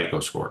user of FICO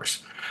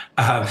scores.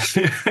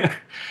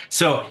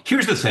 So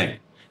here's the thing.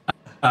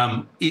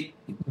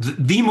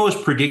 The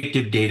most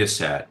predictive data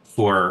set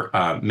for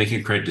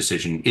making a credit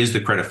decision is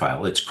the credit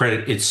file.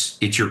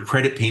 It's your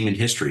credit payment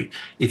history.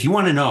 If you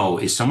want to know,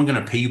 is someone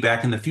going to pay you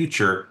back in the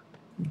future,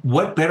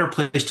 what better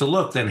place to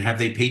look than have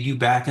they paid you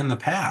back in the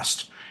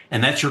past?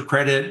 And that's your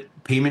credit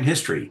payment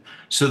history.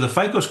 So the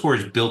FICO score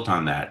is built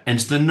on that. And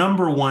it's the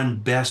number one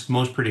best,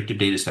 most predictive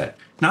data set.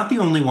 Not the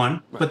only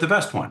one, but the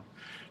best one.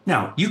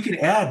 Now, you can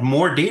add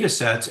more data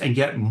sets and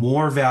get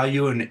more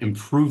value and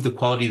improve the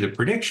quality of the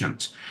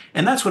predictions.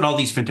 And that's what all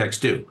these fintechs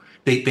do.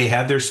 They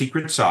have their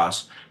secret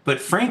sauce. But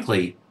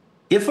frankly,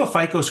 if a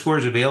FICO score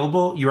is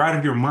available, you're out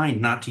of your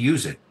mind not to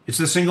use it. It's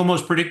the single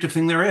most predictive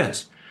thing there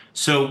is.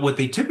 So what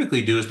they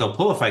typically do is they'll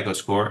pull a FICO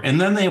score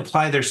and then they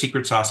apply their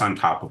secret sauce on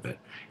top of it.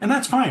 And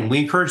that's fine. We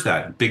encourage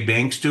that. Big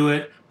banks do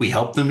it. We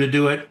help them to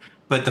do it.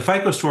 But the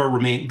FICO score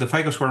remains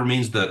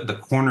the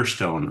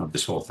cornerstone of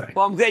this whole thing.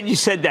 Well, I'm glad you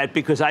said that,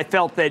 because I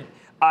felt that,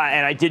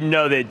 and I didn't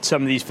know that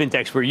some of these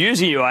fintechs were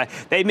using you.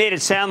 They made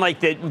it sound like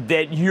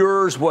that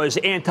yours was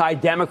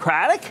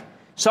anti-democratic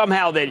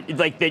somehow,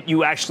 that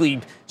you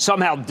actually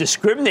somehow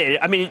discriminated.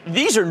 I mean,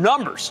 these are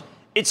numbers.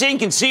 It's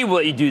inconceivable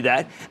that you do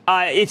that.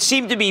 It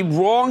seemed to be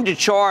wrong to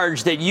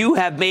charge that you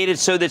have made it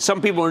so that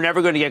some people are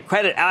never going to get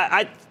credit.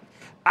 I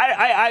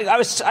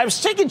was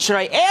thinking, should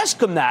I ask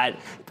them that?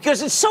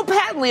 Because it's so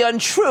patently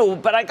untrue,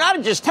 but I got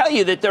to just tell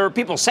you that there are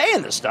people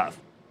saying this stuff.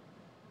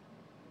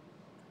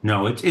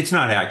 No, it's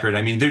not accurate.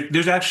 I mean,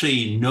 there's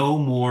actually no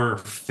more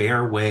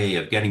fair way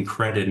of getting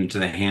credit into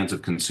the hands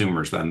of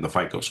consumers than the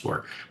FICO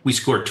score. We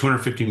score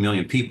 250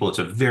 million people. It's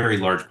a very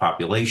large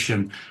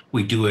population.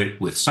 We do it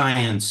with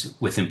science,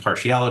 with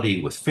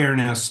impartiality, with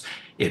fairness.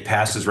 It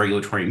passes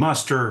regulatory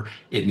muster.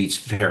 It meets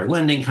fair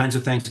lending kinds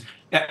of things.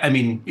 I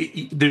mean,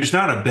 there's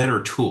not a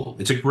better tool.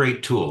 It's a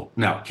great tool.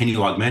 Now, can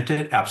you augment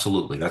it?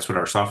 Absolutely. That's what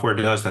our software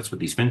does. That's what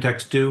these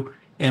fintechs do.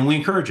 And we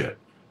encourage it.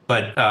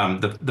 But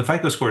the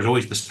FICO score is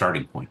always the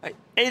starting point.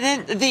 And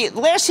then the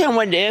last thing I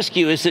wanted to ask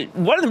you is that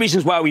one of the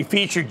reasons why we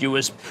featured you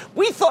is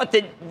we thought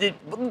that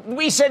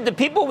we said that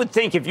people would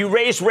think if you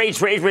raise rates,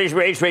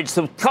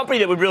 the company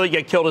that would really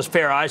get killed is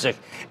Fair Isaac.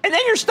 And then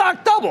your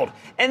stock doubled.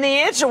 And the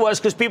answer was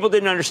because people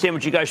didn't understand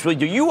what you guys really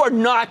do. You are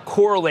not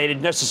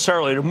correlated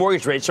necessarily to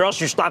mortgage rates, or else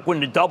your stock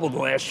wouldn't have doubled the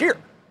last year.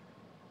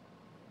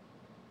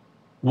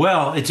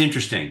 Well, it's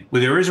interesting.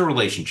 Well, there is a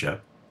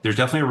relationship. There's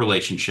definitely a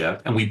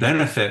relationship, and we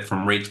benefit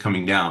from rates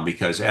coming down,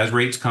 because as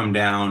rates come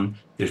down,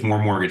 there's more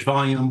mortgage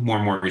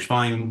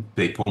volume,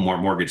 they pull more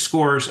mortgage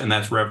scores, and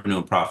that's revenue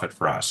and profit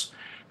for us.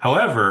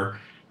 However,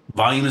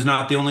 volume is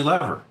not the only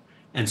lever.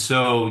 And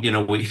so,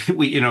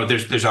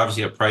 there's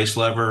obviously a price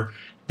lever.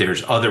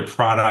 There's other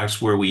products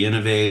where we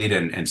innovate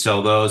and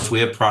sell those. We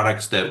have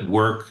products that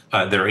work,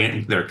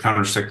 they're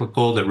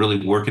counter-cyclical, that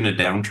really work in a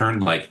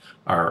downturn, like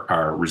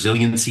our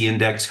resiliency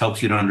index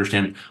helps you to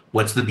understand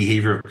what's the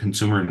behavior of a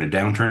consumer in a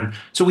downturn.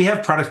 So we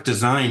have products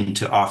designed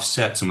to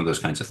offset some of those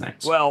kinds of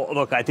things. Well,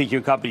 look, I think your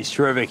company's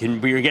terrific,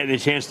 and we're getting a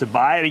chance to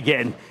buy it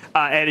again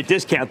at a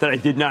discount that I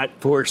did not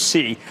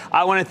foresee.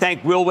 I want to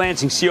thank Will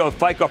Lansing, CEO of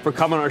FICO, for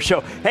coming on our show.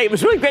 Hey, it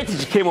was really great that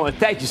you came on.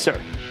 Thank you, sir.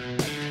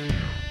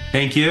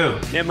 Thank you.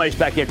 Everybody's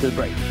back after the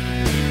break.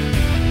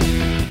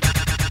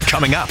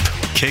 Coming up,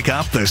 kick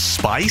up the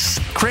spice?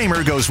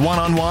 Cramer goes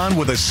one-on-one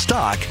with a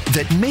stock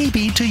that may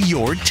be to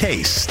your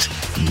taste.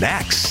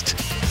 Next.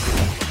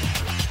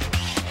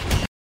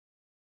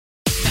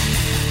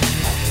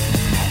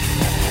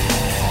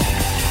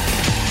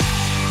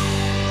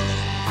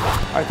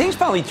 All Are things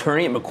finally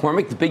turning at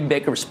McCormick, the big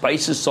maker of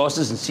spices,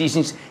 sauces, and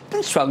seasonings?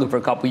 Been struggling for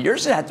a couple of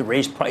years. They had to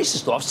raise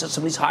prices to offset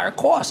some of these higher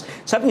costs,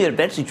 something that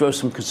eventually drove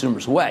some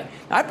consumers away.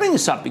 Now, I bring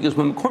this up because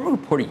when McCormick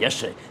reported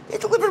yesterday, they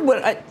delivered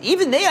what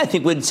even they, I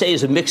think, would say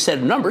is a mixed set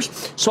of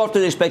numbers. Softer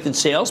than expected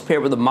sales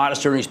paired with a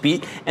modest earnings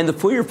beat, and the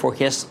full-year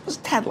forecast was a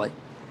tad light.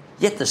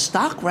 Yet the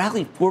stock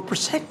rallied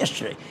 4%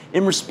 yesterday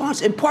in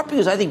response, in part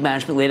because I think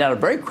management laid out a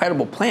very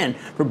credible plan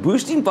for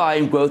boosting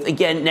volume growth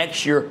again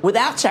next year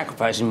without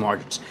sacrificing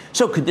margins.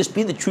 So could this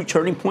be the true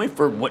turning point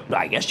for what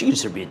I guess you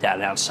consider to be a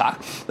down stock?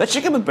 Let's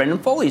check in with Brendan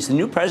Foley. He's the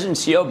new president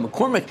and CEO of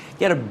McCormick.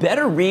 Get a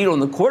better read on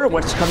the quarter.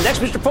 What's to come next?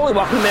 Mr. Foley,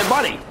 welcome to Mad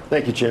Money.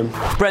 Thank you, Jim.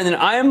 Brendan,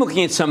 I am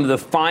looking at some of the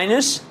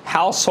finest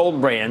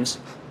household brands.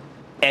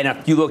 And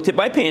if you looked at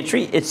my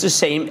pantry, it's the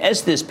same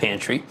as this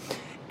pantry.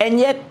 And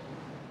yet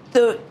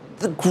the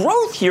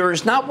growth here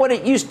is not what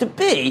it used to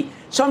be.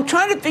 So I'm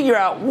trying to figure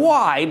out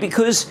why,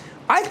 because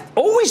I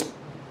always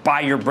buy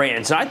your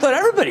brands, and I thought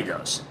everybody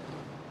does.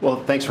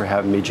 Well, thanks for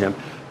having me, Jim.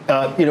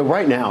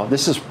 Right now,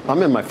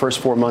 I'm in my first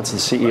 4 months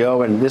as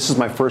CEO, and this is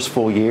my first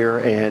full year,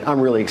 and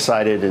I'm really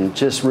excited and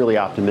just really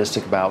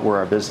optimistic about where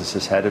our business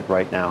is headed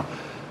right now.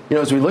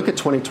 As we look at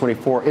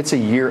 2024, it's a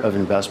year of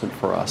investment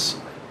for us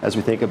as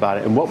we think about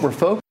it. And what we're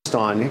focused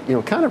on,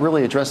 kind of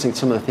really addressing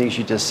some of the things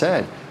you just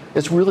said,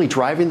 it's really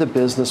driving the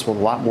business with a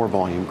lot more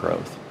volume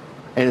growth.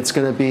 And it's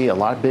going to be a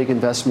lot of big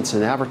investments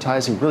in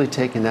advertising, really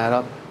taking that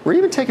up. We're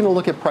even taking a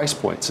look at price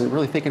points and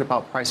really thinking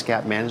about price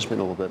gap management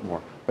a little bit more.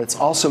 But it's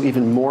also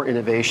even more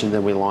innovation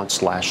than we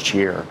launched last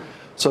year.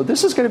 So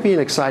this is going to be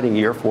an exciting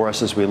year for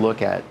us as we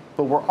look at,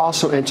 but we're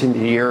also entering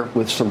the year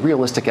with some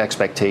realistic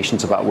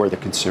expectations about where the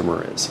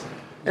consumer is.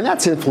 And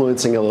that's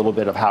influencing a little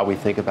bit of how we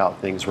think about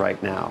things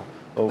right now.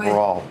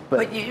 Overall.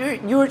 But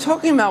you were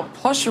talking about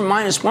plus or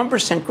minus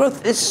 1%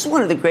 growth. This is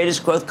one of the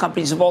greatest growth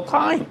companies of all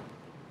time.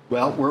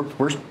 Well, we're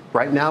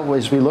right now,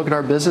 as we look at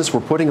our business,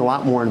 we're putting a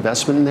lot more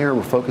investment in there.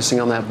 We're focusing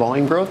on that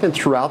volume growth. And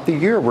throughout the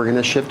year, we're going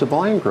to shift to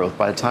volume growth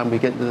by the time we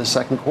get into the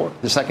second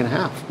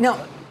half.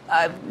 Now,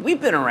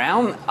 we've been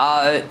around.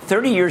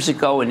 30 years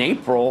ago in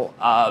April,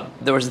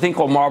 there was a thing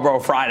called Marlboro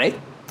Friday,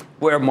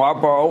 where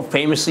Marlboro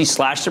famously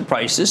slashed their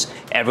prices.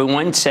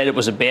 Everyone said it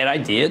was a bad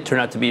idea. It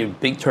turned out to be a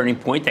big turning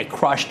point that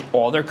crushed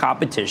all their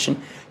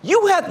competition.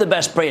 You have the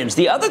best brands.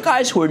 The other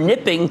guys who are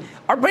nipping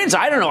are brands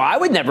I don't know, I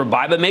would never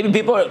buy, but maybe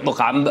people are, look,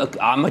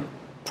 I'm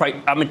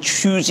a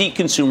choosy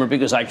consumer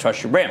because I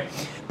trust your brand.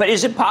 But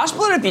is it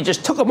possible that if you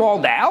just took them all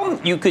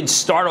down, you could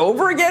start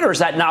over again, or is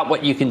that not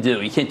what you can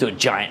do? You can't do a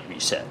giant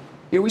reset.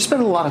 We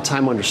spend a lot of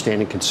time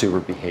understanding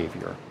consumer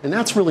behavior, and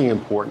that's really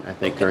important, I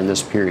think, during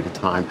this period of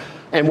time.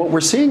 And what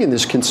we're seeing in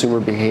this consumer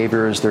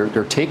behavior is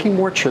they're taking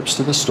more trips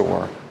to the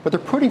store, but they're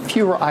putting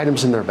fewer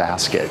items in their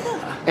basket.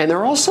 And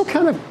they're also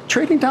kind of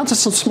trading down to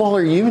some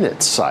smaller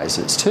unit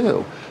sizes,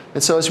 too.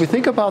 And so as we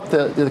think about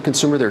the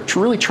consumer, they're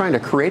really trying to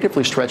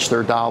creatively stretch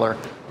their dollar.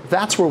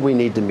 That's where we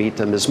need to meet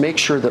them, is make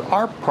sure that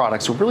our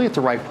products are really at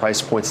the right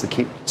price points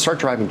to start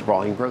driving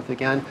volume growth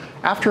again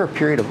after a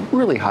period of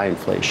really high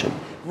inflation.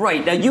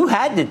 Right. Now, you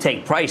had to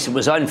take price. It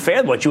was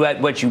unfair what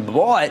you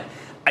bought.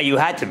 You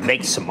had to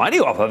make some money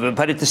off of it.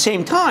 But at the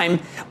same time,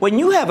 when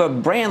you have a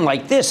brand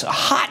like this, a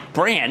hot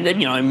brand,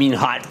 I mean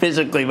hot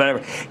physically,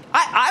 whatever,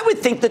 I would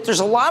think that there's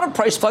a lot of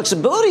price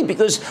flexibility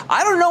because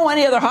I don't know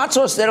any other hot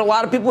sauce that a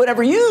lot of people would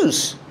ever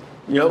use.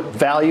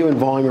 Value and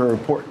volume are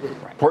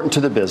important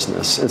to the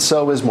business, and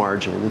so is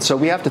margin. And so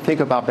we have to think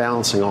about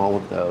balancing all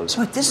of those.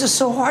 But this is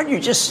so hard. You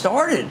just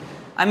started.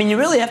 I mean, you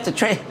really have to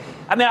train.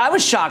 I mean, I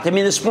was shocked. I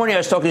mean, this morning I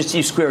was talking to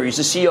Steve Square. He's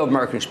the CEO of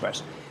American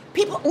Express.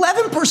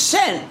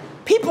 11%.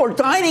 People are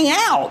dining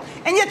out,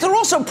 and yet they're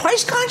also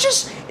price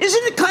conscious.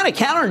 Isn't it kind of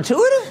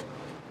counterintuitive?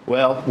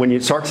 Well, when you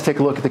start to take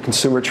a look at the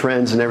consumer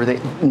trends and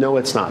everything, no,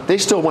 it's not. They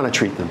still want to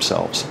treat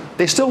themselves.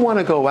 They still want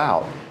to go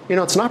out.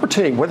 It's an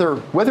opportunity,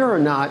 whether or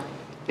not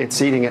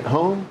it's eating at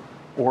home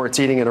or it's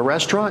eating at a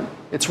restaurant,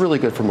 it's really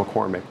good for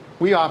McCormick.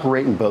 We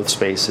operate in both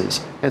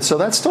spaces, and so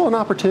that's still an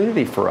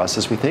opportunity for us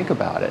as we think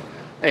about it.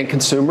 And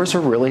consumers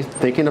are really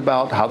thinking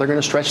about how they're going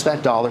to stretch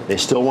that dollar. They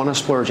still want to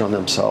splurge on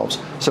themselves.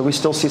 So we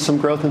still see some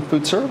growth in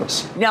food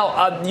service.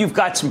 Now, you've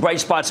got some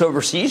bright spots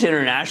overseas,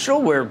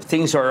 international, where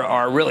things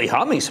are really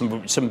humming,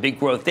 some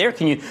big growth there.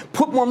 Can you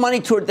put more money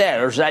toward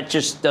that, or that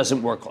just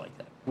doesn't work like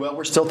that? Well,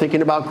 we're still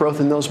thinking about growth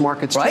in those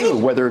markets, too,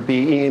 whether it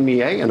be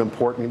EMEA, an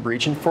important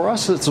region for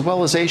us, as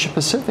well as Asia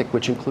Pacific,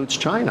 which includes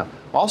China.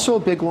 Also a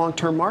big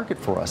long-term market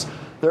for us.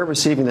 They're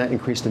receiving that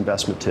increased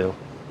investment, too.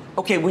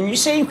 Okay, when you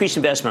say increased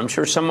investment, I'm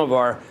sure some of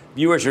our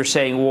viewers are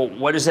saying, well,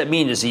 what does that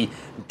mean? Is he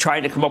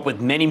trying to come up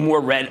with many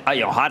more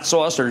hot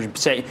sauce,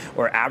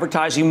 or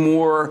advertising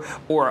more,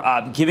 or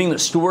giving the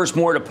stores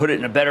more to put it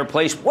in a better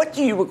place? What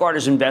do you regard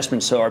as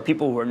investment, so our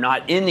people who are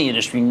not in the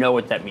industry know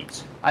what that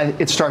means?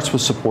 It starts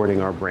with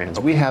supporting our brands.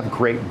 We have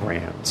great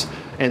brands.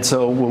 And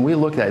so when we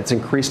look at it, it's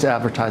increased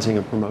advertising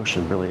and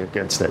promotion really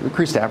against that,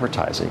 increased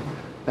advertising.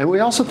 And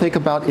we also think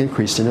about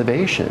increased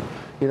innovation.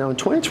 In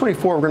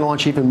 2024, we're going to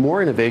launch even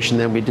more innovation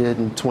than we did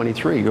in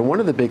 23. One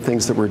of the big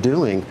things that we're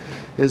doing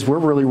is we're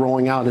really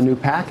rolling out a new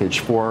package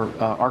for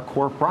our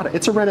core product.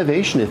 It's a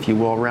renovation, if you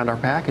will, around our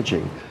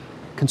packaging.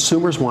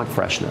 Consumers want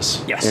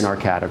freshness in our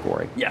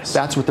category. Yes.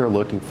 That's what they're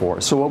looking for.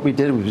 So what we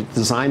did, we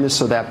designed this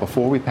so that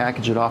before we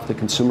package it off to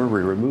consumer, we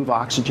remove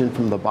oxygen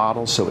from the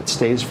bottle so it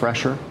stays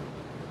fresher.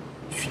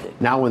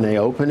 Now when they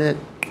open it,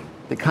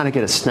 they kind of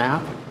get a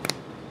snap.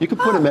 You can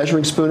put a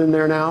measuring spoon in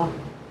there now.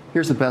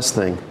 Here's the best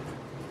thing.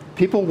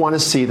 People want to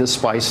see the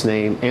spice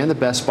name and the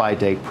best by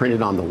date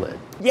printed on the lid.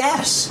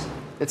 Yes.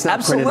 It's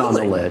not printed on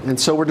the lid. And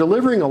so we're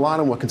delivering a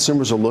lot on what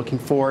consumers are looking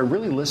for and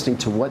really listening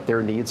to what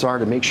their needs are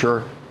to make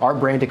sure our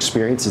brand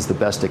experience is the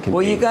best it can be.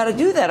 Well, you got to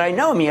do that. I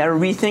know. I mean, you got to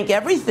rethink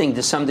everything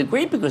to some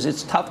degree because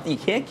it's tough. You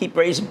can't keep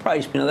raising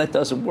price. You know, that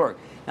doesn't work.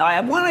 Now, I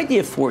have one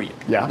idea for you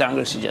that I'm going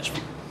to suggest.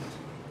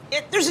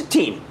 There's a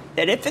team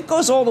that if it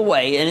goes all the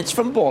way and it's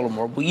from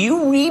Baltimore, will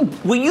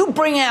you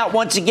bring out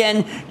once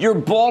again your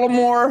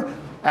Baltimore?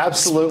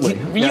 Absolutely.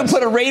 You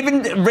put a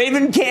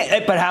Raven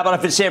can, but how about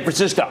if it's San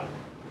Francisco?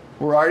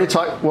 We're already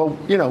talking. Well,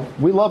 you know,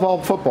 we love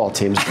all football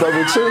teams, but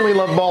we certainly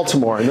love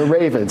Baltimore and the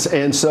Ravens.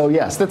 And so,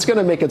 yes, that's going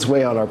to make its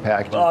way on our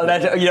package. Oh,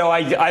 that, you know,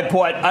 I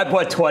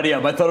bought 20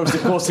 of them. I thought it was the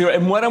coolest thing.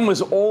 And one of them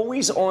was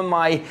always on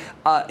my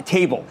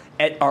table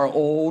at our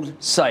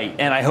old site.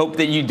 And I hope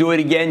that you do it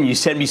again. You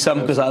send me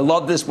some because I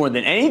love this more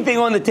than anything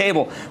on the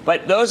table.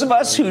 But those of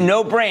us who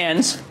know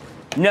brands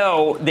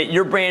know that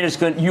your brand is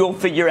going. You'll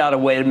figure out a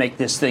way to make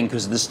this thing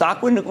because the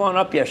stock wouldn't have gone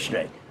up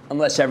yesterday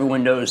unless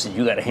everyone knows that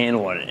you got a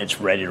handle on it. It's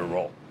ready to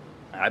roll.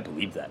 I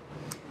believe that.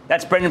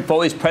 That's Brendan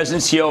Foley's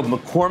president and CEO of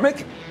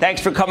McCormick.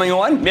 Thanks for coming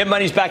on. Mad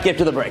Money's back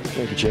after the break.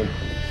 Thank you, Jim.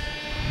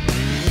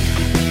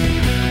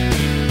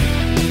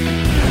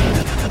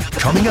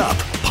 Coming up,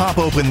 pop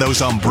open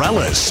those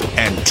umbrellas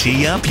and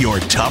tee up your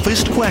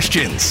toughest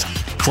questions.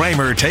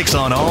 Cramer takes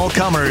on all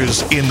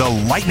comers in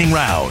the lightning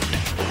round.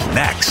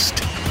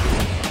 Next.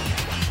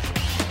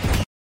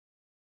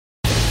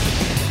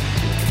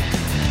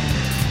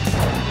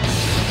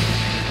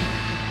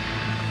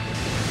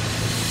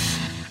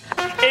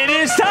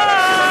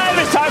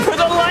 It's time for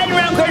the lightning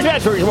round question.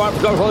 That's where you want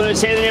to go and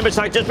say the name of the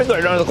stock. Just be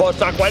good. Don't call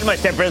stock. Why do my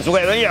step friends?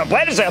 Yeah,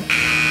 play this up.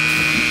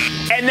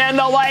 And then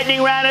the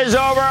lightning round is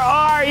over.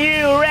 Are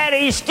you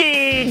ready,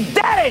 Ski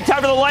Daddy?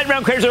 Time for the lightning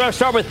round question. I'll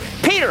start with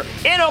Peter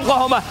in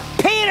Oklahoma.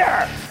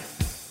 Peter!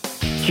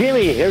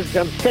 Jimmy, I'm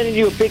sending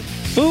you a big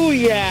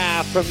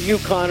booyah from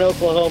Yukon,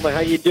 Oklahoma.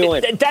 How you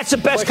doing? That's the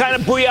best kind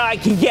of booyah I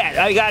can get.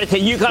 I got to tell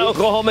you, Yukon,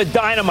 Oklahoma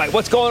dynamite.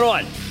 What's going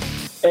on?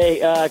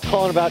 Hey,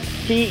 calling about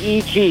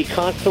CEG,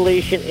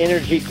 Constellation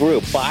Energy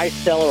Group, buy,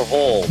 sell, or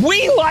hold.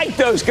 We like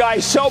those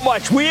guys so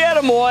much. We had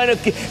them on,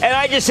 and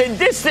I just said,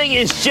 this thing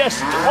is just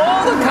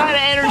all the kind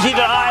of energy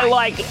that I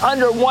like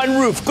under one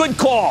roof. Good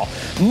call.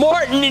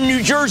 Martin in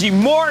New Jersey.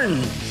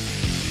 Martin.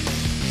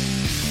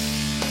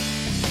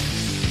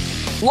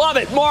 Love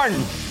it,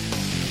 Martin.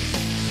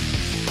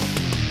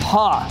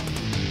 Huh.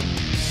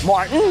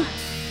 Martin?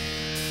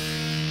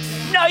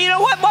 No, you know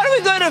what? Why don't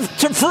we go to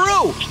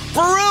Peru?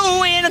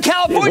 Peru in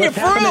California.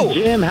 Hey, what's happening,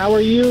 Jim? How are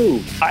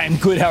you? I'm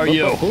good. How are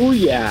you?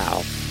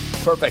 Booyah.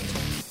 Perfect.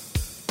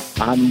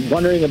 I'm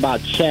wondering about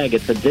Chegg.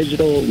 It's a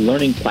digital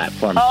learning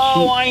platform.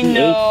 Oh, I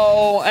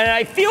know. And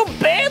I feel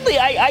badly.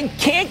 I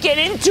can't get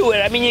into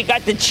it. I mean, you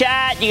got the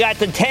chat, you got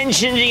the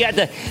tensions, you got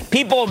the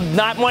people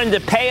not wanting to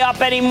pay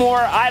up anymore.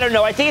 I don't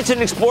know. I think it's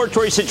an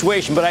exploratory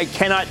situation, but I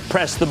cannot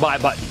press the buy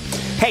button.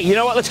 Hey, you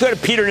know what? Let's go to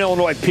Peter in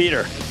Illinois.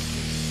 Peter.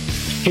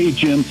 Hey,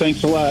 Jim.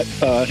 Thanks a lot.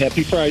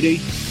 Happy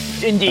Friday.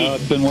 Indeed.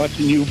 I've been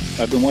watching you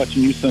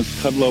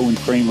since Kudlow and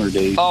Cramer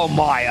days. Oh,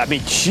 my. I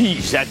mean,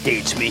 geez, that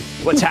dates me.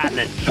 What's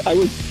happening? I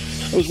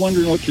was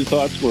wondering what your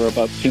thoughts were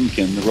about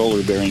Timken, the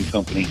roller bearing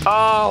company.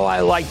 Oh,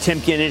 I like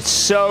Timken. It's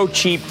so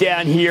cheap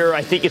down here.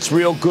 I think it's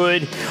real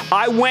good.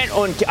 I went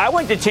to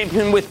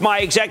Timken with my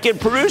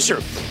executive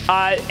producer,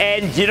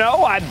 and you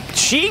know,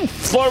 she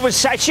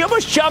almost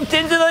jumped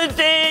into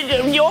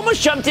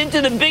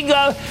the big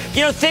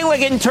thing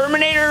like in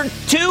Terminator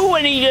 2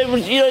 when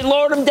he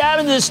lowered him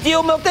down into the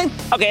steel mill thing.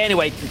 Okay,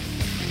 anyway,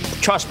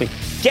 trust me.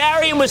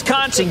 Gary in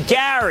Wisconsin.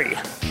 Gary.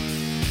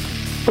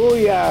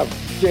 Booyah,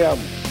 Jim.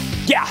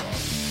 Yeah.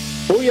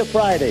 Booyah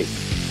Friday.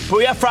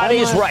 Booyah Friday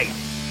is right.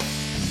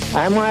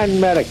 I'm on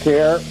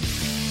Medicare,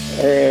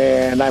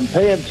 and I'm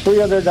paying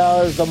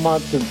 $300 a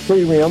month in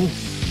premium.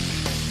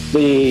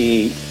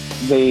 The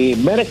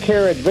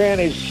Medicare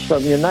Advantage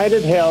from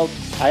United Health,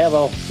 I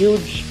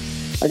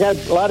got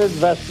a lot of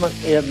investment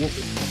in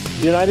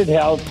United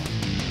Health.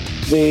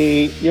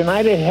 The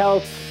United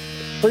Health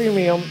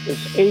premium is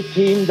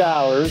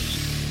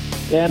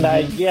 $18, and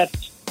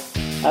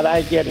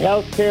I get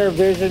health care,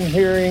 vision,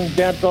 hearing,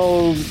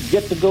 dental,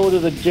 get to go to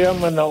the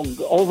gym and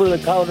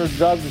over-the-counter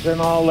drugs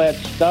and all that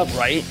stuff.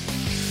 Right.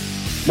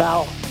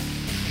 Now,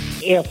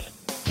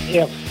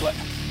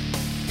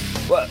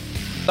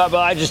 Well,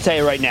 I just tell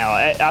you right now,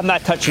 I'm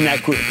not touching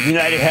that group.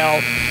 United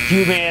Health,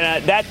 Humana,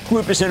 that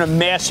group is in a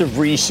massive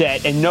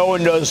reset, and no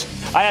one knows.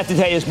 I have to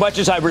tell you, as much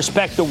as I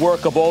respect the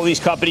work of all these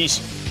companies,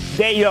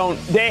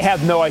 They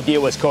have no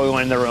idea what's going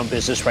on in their own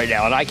business right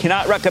now. And I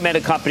cannot recommend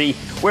a company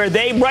where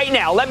they, right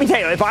now, let me tell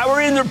you, if I were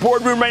in their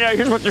boardroom right now,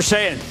 here's what they're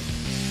saying.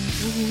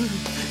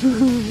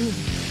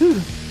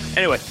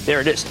 Anyway,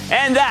 there it is.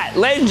 And that,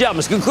 ladies and gentlemen,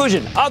 is the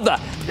conclusion of the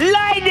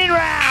Lightning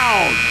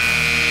Round.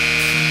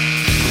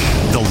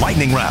 The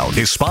Lightning Round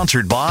is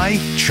sponsored by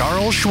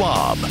Charles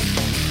Schwab.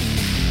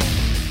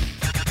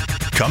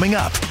 Coming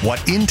up, what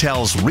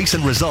Intel's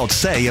recent results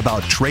say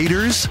about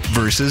traders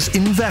versus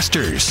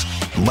investors.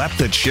 Let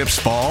the chips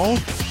fall?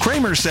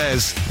 Cramer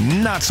says,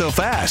 not so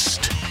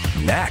fast.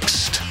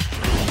 Next.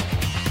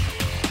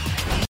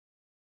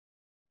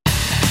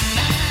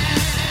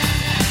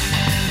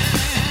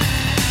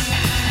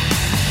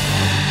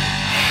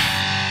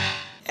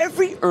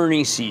 Every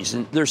earnings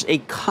season, there's a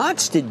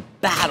constant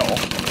battle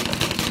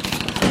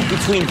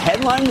between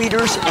headline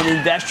readers and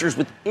investors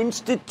with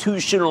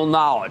institutional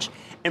knowledge.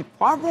 And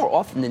far more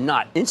often than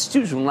not,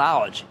 institutional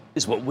knowledge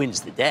is what wins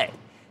the day.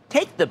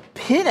 Take the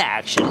pin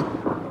action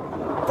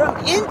from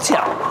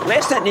Intel.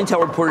 Last night,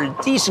 Intel reported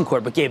a decent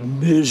quarter, but gave a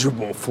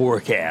miserable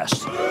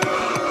forecast.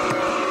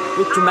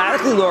 With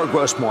dramatically lower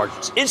gross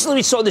margins. Instantly,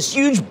 we saw this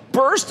huge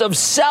burst of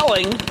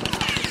selling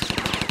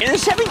in the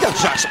semiconductor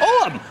stocks,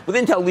 all of them, with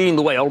Intel leading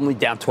the way, only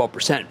down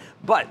 12%.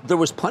 But there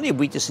was plenty of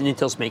weakness in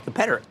Intel's main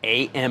competitor,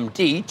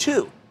 AMD,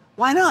 too.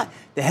 Why not?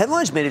 The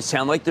headlines made it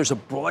sound like there's a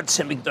broad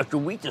semiconductor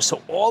weakness,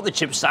 so all the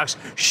chip stocks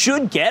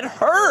should get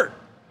hurt.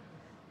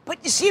 But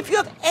you see, if you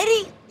have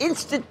any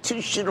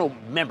institutional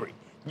memory,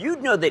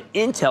 you'd know that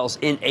Intel's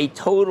in a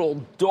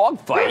total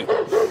dogfight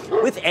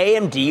with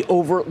AMD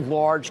over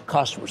large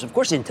customers. Of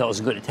course, Intel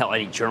isn't going to tell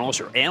any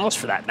journalists or analysts,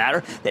 for that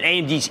matter, that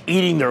AMD's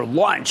eating their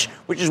lunch,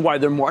 which is why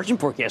their margin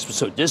forecast was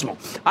so dismal.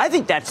 I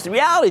think that's the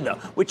reality, though,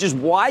 which is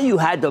why you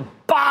had to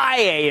buy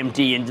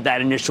AMD into that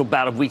initial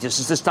bout of weakness,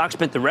 as the stock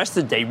spent the rest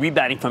of the day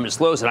rebounding from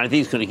its lows, and I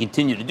think it's going to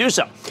continue to do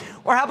so.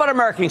 Or how about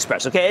American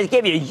Express? Okay, it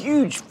gave you a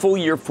huge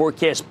full-year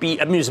forecast beat.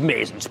 I mean, it was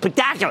amazing,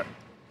 spectacular,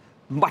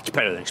 much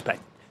better than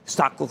expected.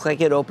 Stock looked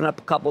like it opened up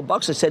a couple of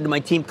bucks. I said to my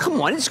team,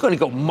 come on, it's going to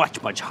go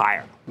much, much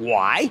higher.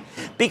 Why?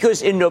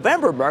 Because in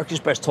November, American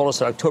Express told us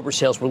that October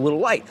sales were a little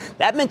light.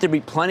 That meant there'd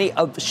be plenty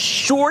of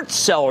short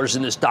sellers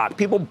in the stock,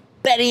 people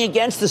betting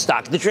against the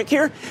stock. The trick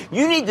here,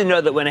 you need to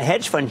know that when a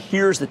hedge fund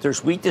hears that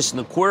there's weakness in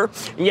the quarter,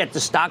 and yet the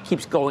stock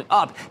keeps going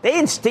up, they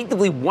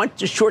instinctively want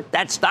to short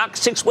that stock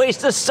 6 ways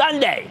to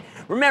Sunday.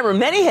 Remember,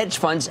 many hedge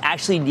funds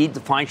actually need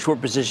to find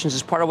short positions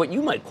as part of what you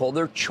might call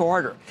their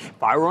charter.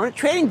 If I were on a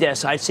trading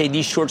desk, I'd say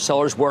these short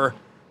sellers were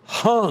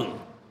hung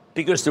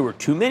because there were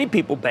too many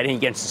people betting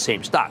against the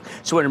same stock.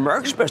 So when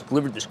American Express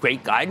delivered this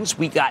great guidance,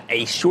 we got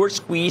a short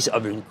squeeze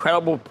of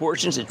incredible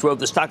proportions. It drove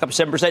the stock up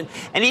 7%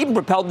 and even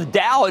propelled the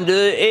Dow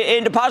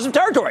into positive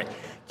territory.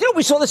 You know,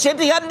 we saw the same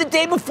thing happen the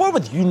day before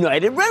with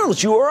United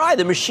Rentals, URI,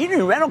 the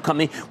machinery rental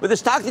company, with a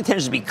stock that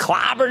tends to be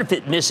clobbered if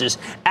it misses,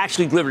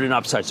 actually delivered an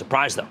upside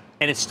surprise, though.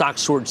 And its stock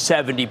soared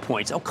 70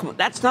 points. Oh, come on.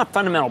 That's not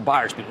fundamental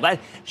buyers, people. That's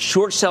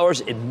short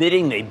sellers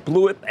admitting they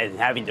blew it and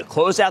having to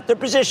close out their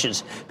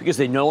positions because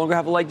they no longer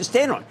have a leg to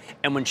stand on.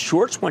 And when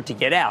shorts want to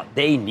get out,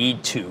 they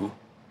need to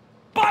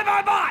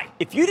buy.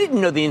 If you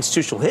didn't know the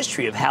institutional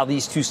history of how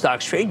these two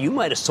stocks trade, you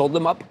might have sold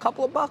them up a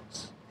couple of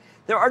bucks.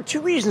 There are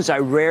two reasons I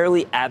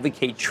rarely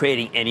advocate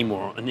trading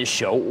anymore on this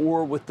show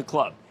or with the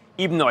club,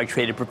 even though I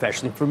traded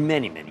professionally for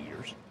many, many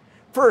years.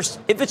 First,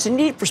 if it's a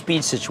need for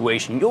speed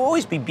situation, you'll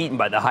always be beaten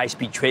by the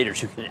high-speed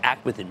traders who can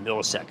act within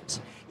milliseconds.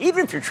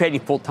 Even if you're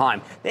trading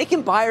full-time, they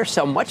can buy or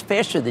sell much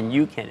faster than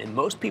you can, and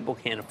most people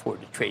can't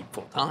afford to trade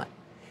full-time.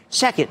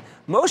 Second,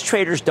 most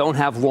traders don't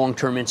have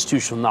long-term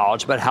institutional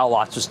knowledge about how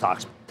lots of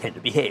stocks tend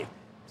to behave.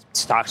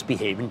 Stocks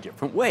behave in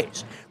different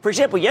ways. For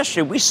example,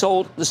 yesterday we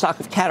sold the stock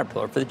of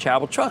Caterpillar for the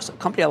Charitable Trust, a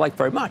company I like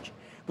very much.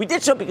 We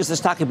did so because the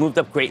stock had moved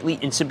up greatly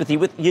in sympathy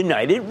with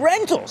United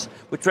Rentals,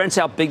 which rents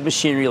out big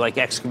machinery like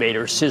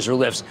excavators, scissor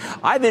lifts.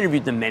 I've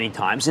interviewed them many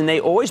times, and they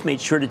always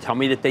made sure to tell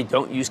me that they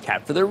don't use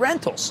Cat for their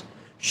rentals.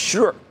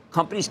 Sure,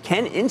 companies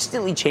can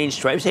instantly change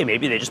stripes. Hey,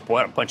 maybe they just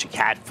bought a bunch of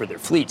Cat for their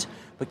fleets.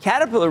 But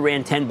Caterpillar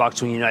ran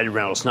 $10 on United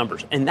Rentals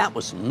numbers, and that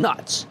was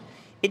nuts.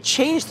 It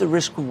changed the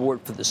risk reward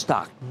for the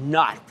stock,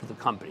 not for the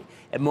company.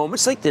 At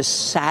moments like this,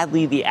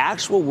 sadly, the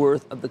actual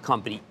worth of the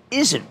company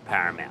isn't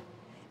paramount.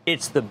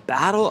 It's the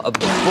battle of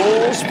the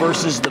bulls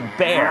versus the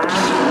bears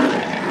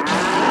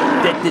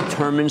that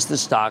determines the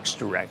stock's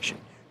direction.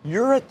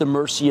 You're at the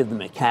mercy of the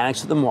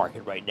mechanics of the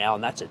market right now,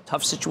 and that's a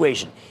tough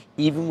situation,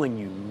 even when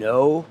you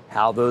know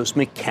how those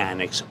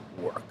mechanics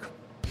work.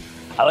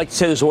 I like to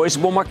say there's always a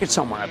bull market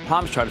somewhere. I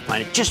promise to try to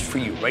find it just for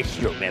you right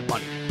here on Mad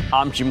Money.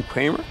 I'm Jim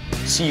Cramer.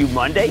 See you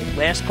Monday.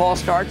 Last call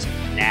starts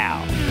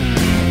now.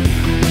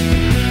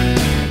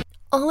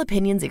 All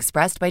opinions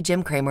expressed by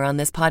Jim Cramer on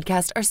this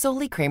podcast are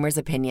solely Cramer's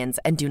opinions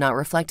and do not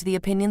reflect the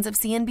opinions of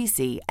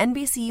CNBC,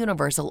 NBC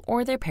Universal,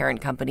 or their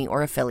parent company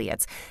or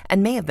affiliates,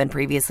 and may have been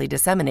previously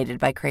disseminated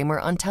by Cramer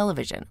on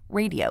television,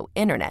 radio,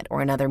 internet,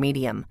 or another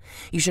medium.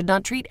 You should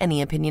not treat any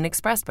opinion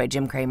expressed by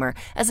Jim Cramer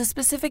as a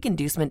specific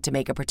inducement to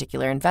make a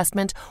particular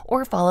investment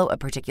or follow a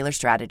particular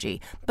strategy,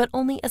 but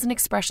only as an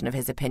expression of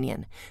his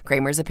opinion.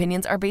 Cramer's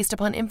opinions are based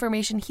upon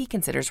information he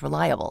considers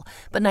reliable,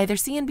 but neither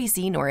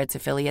CNBC nor its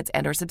affiliates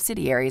and or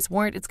subsidiaries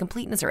warrant its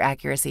completeness or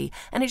accuracy,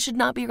 and it should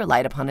not be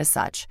relied upon as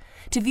such.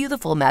 To view the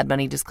full Mad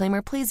Money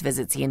disclaimer, please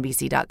visit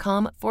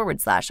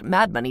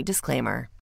cnbc.com/Mad Money disclaimer.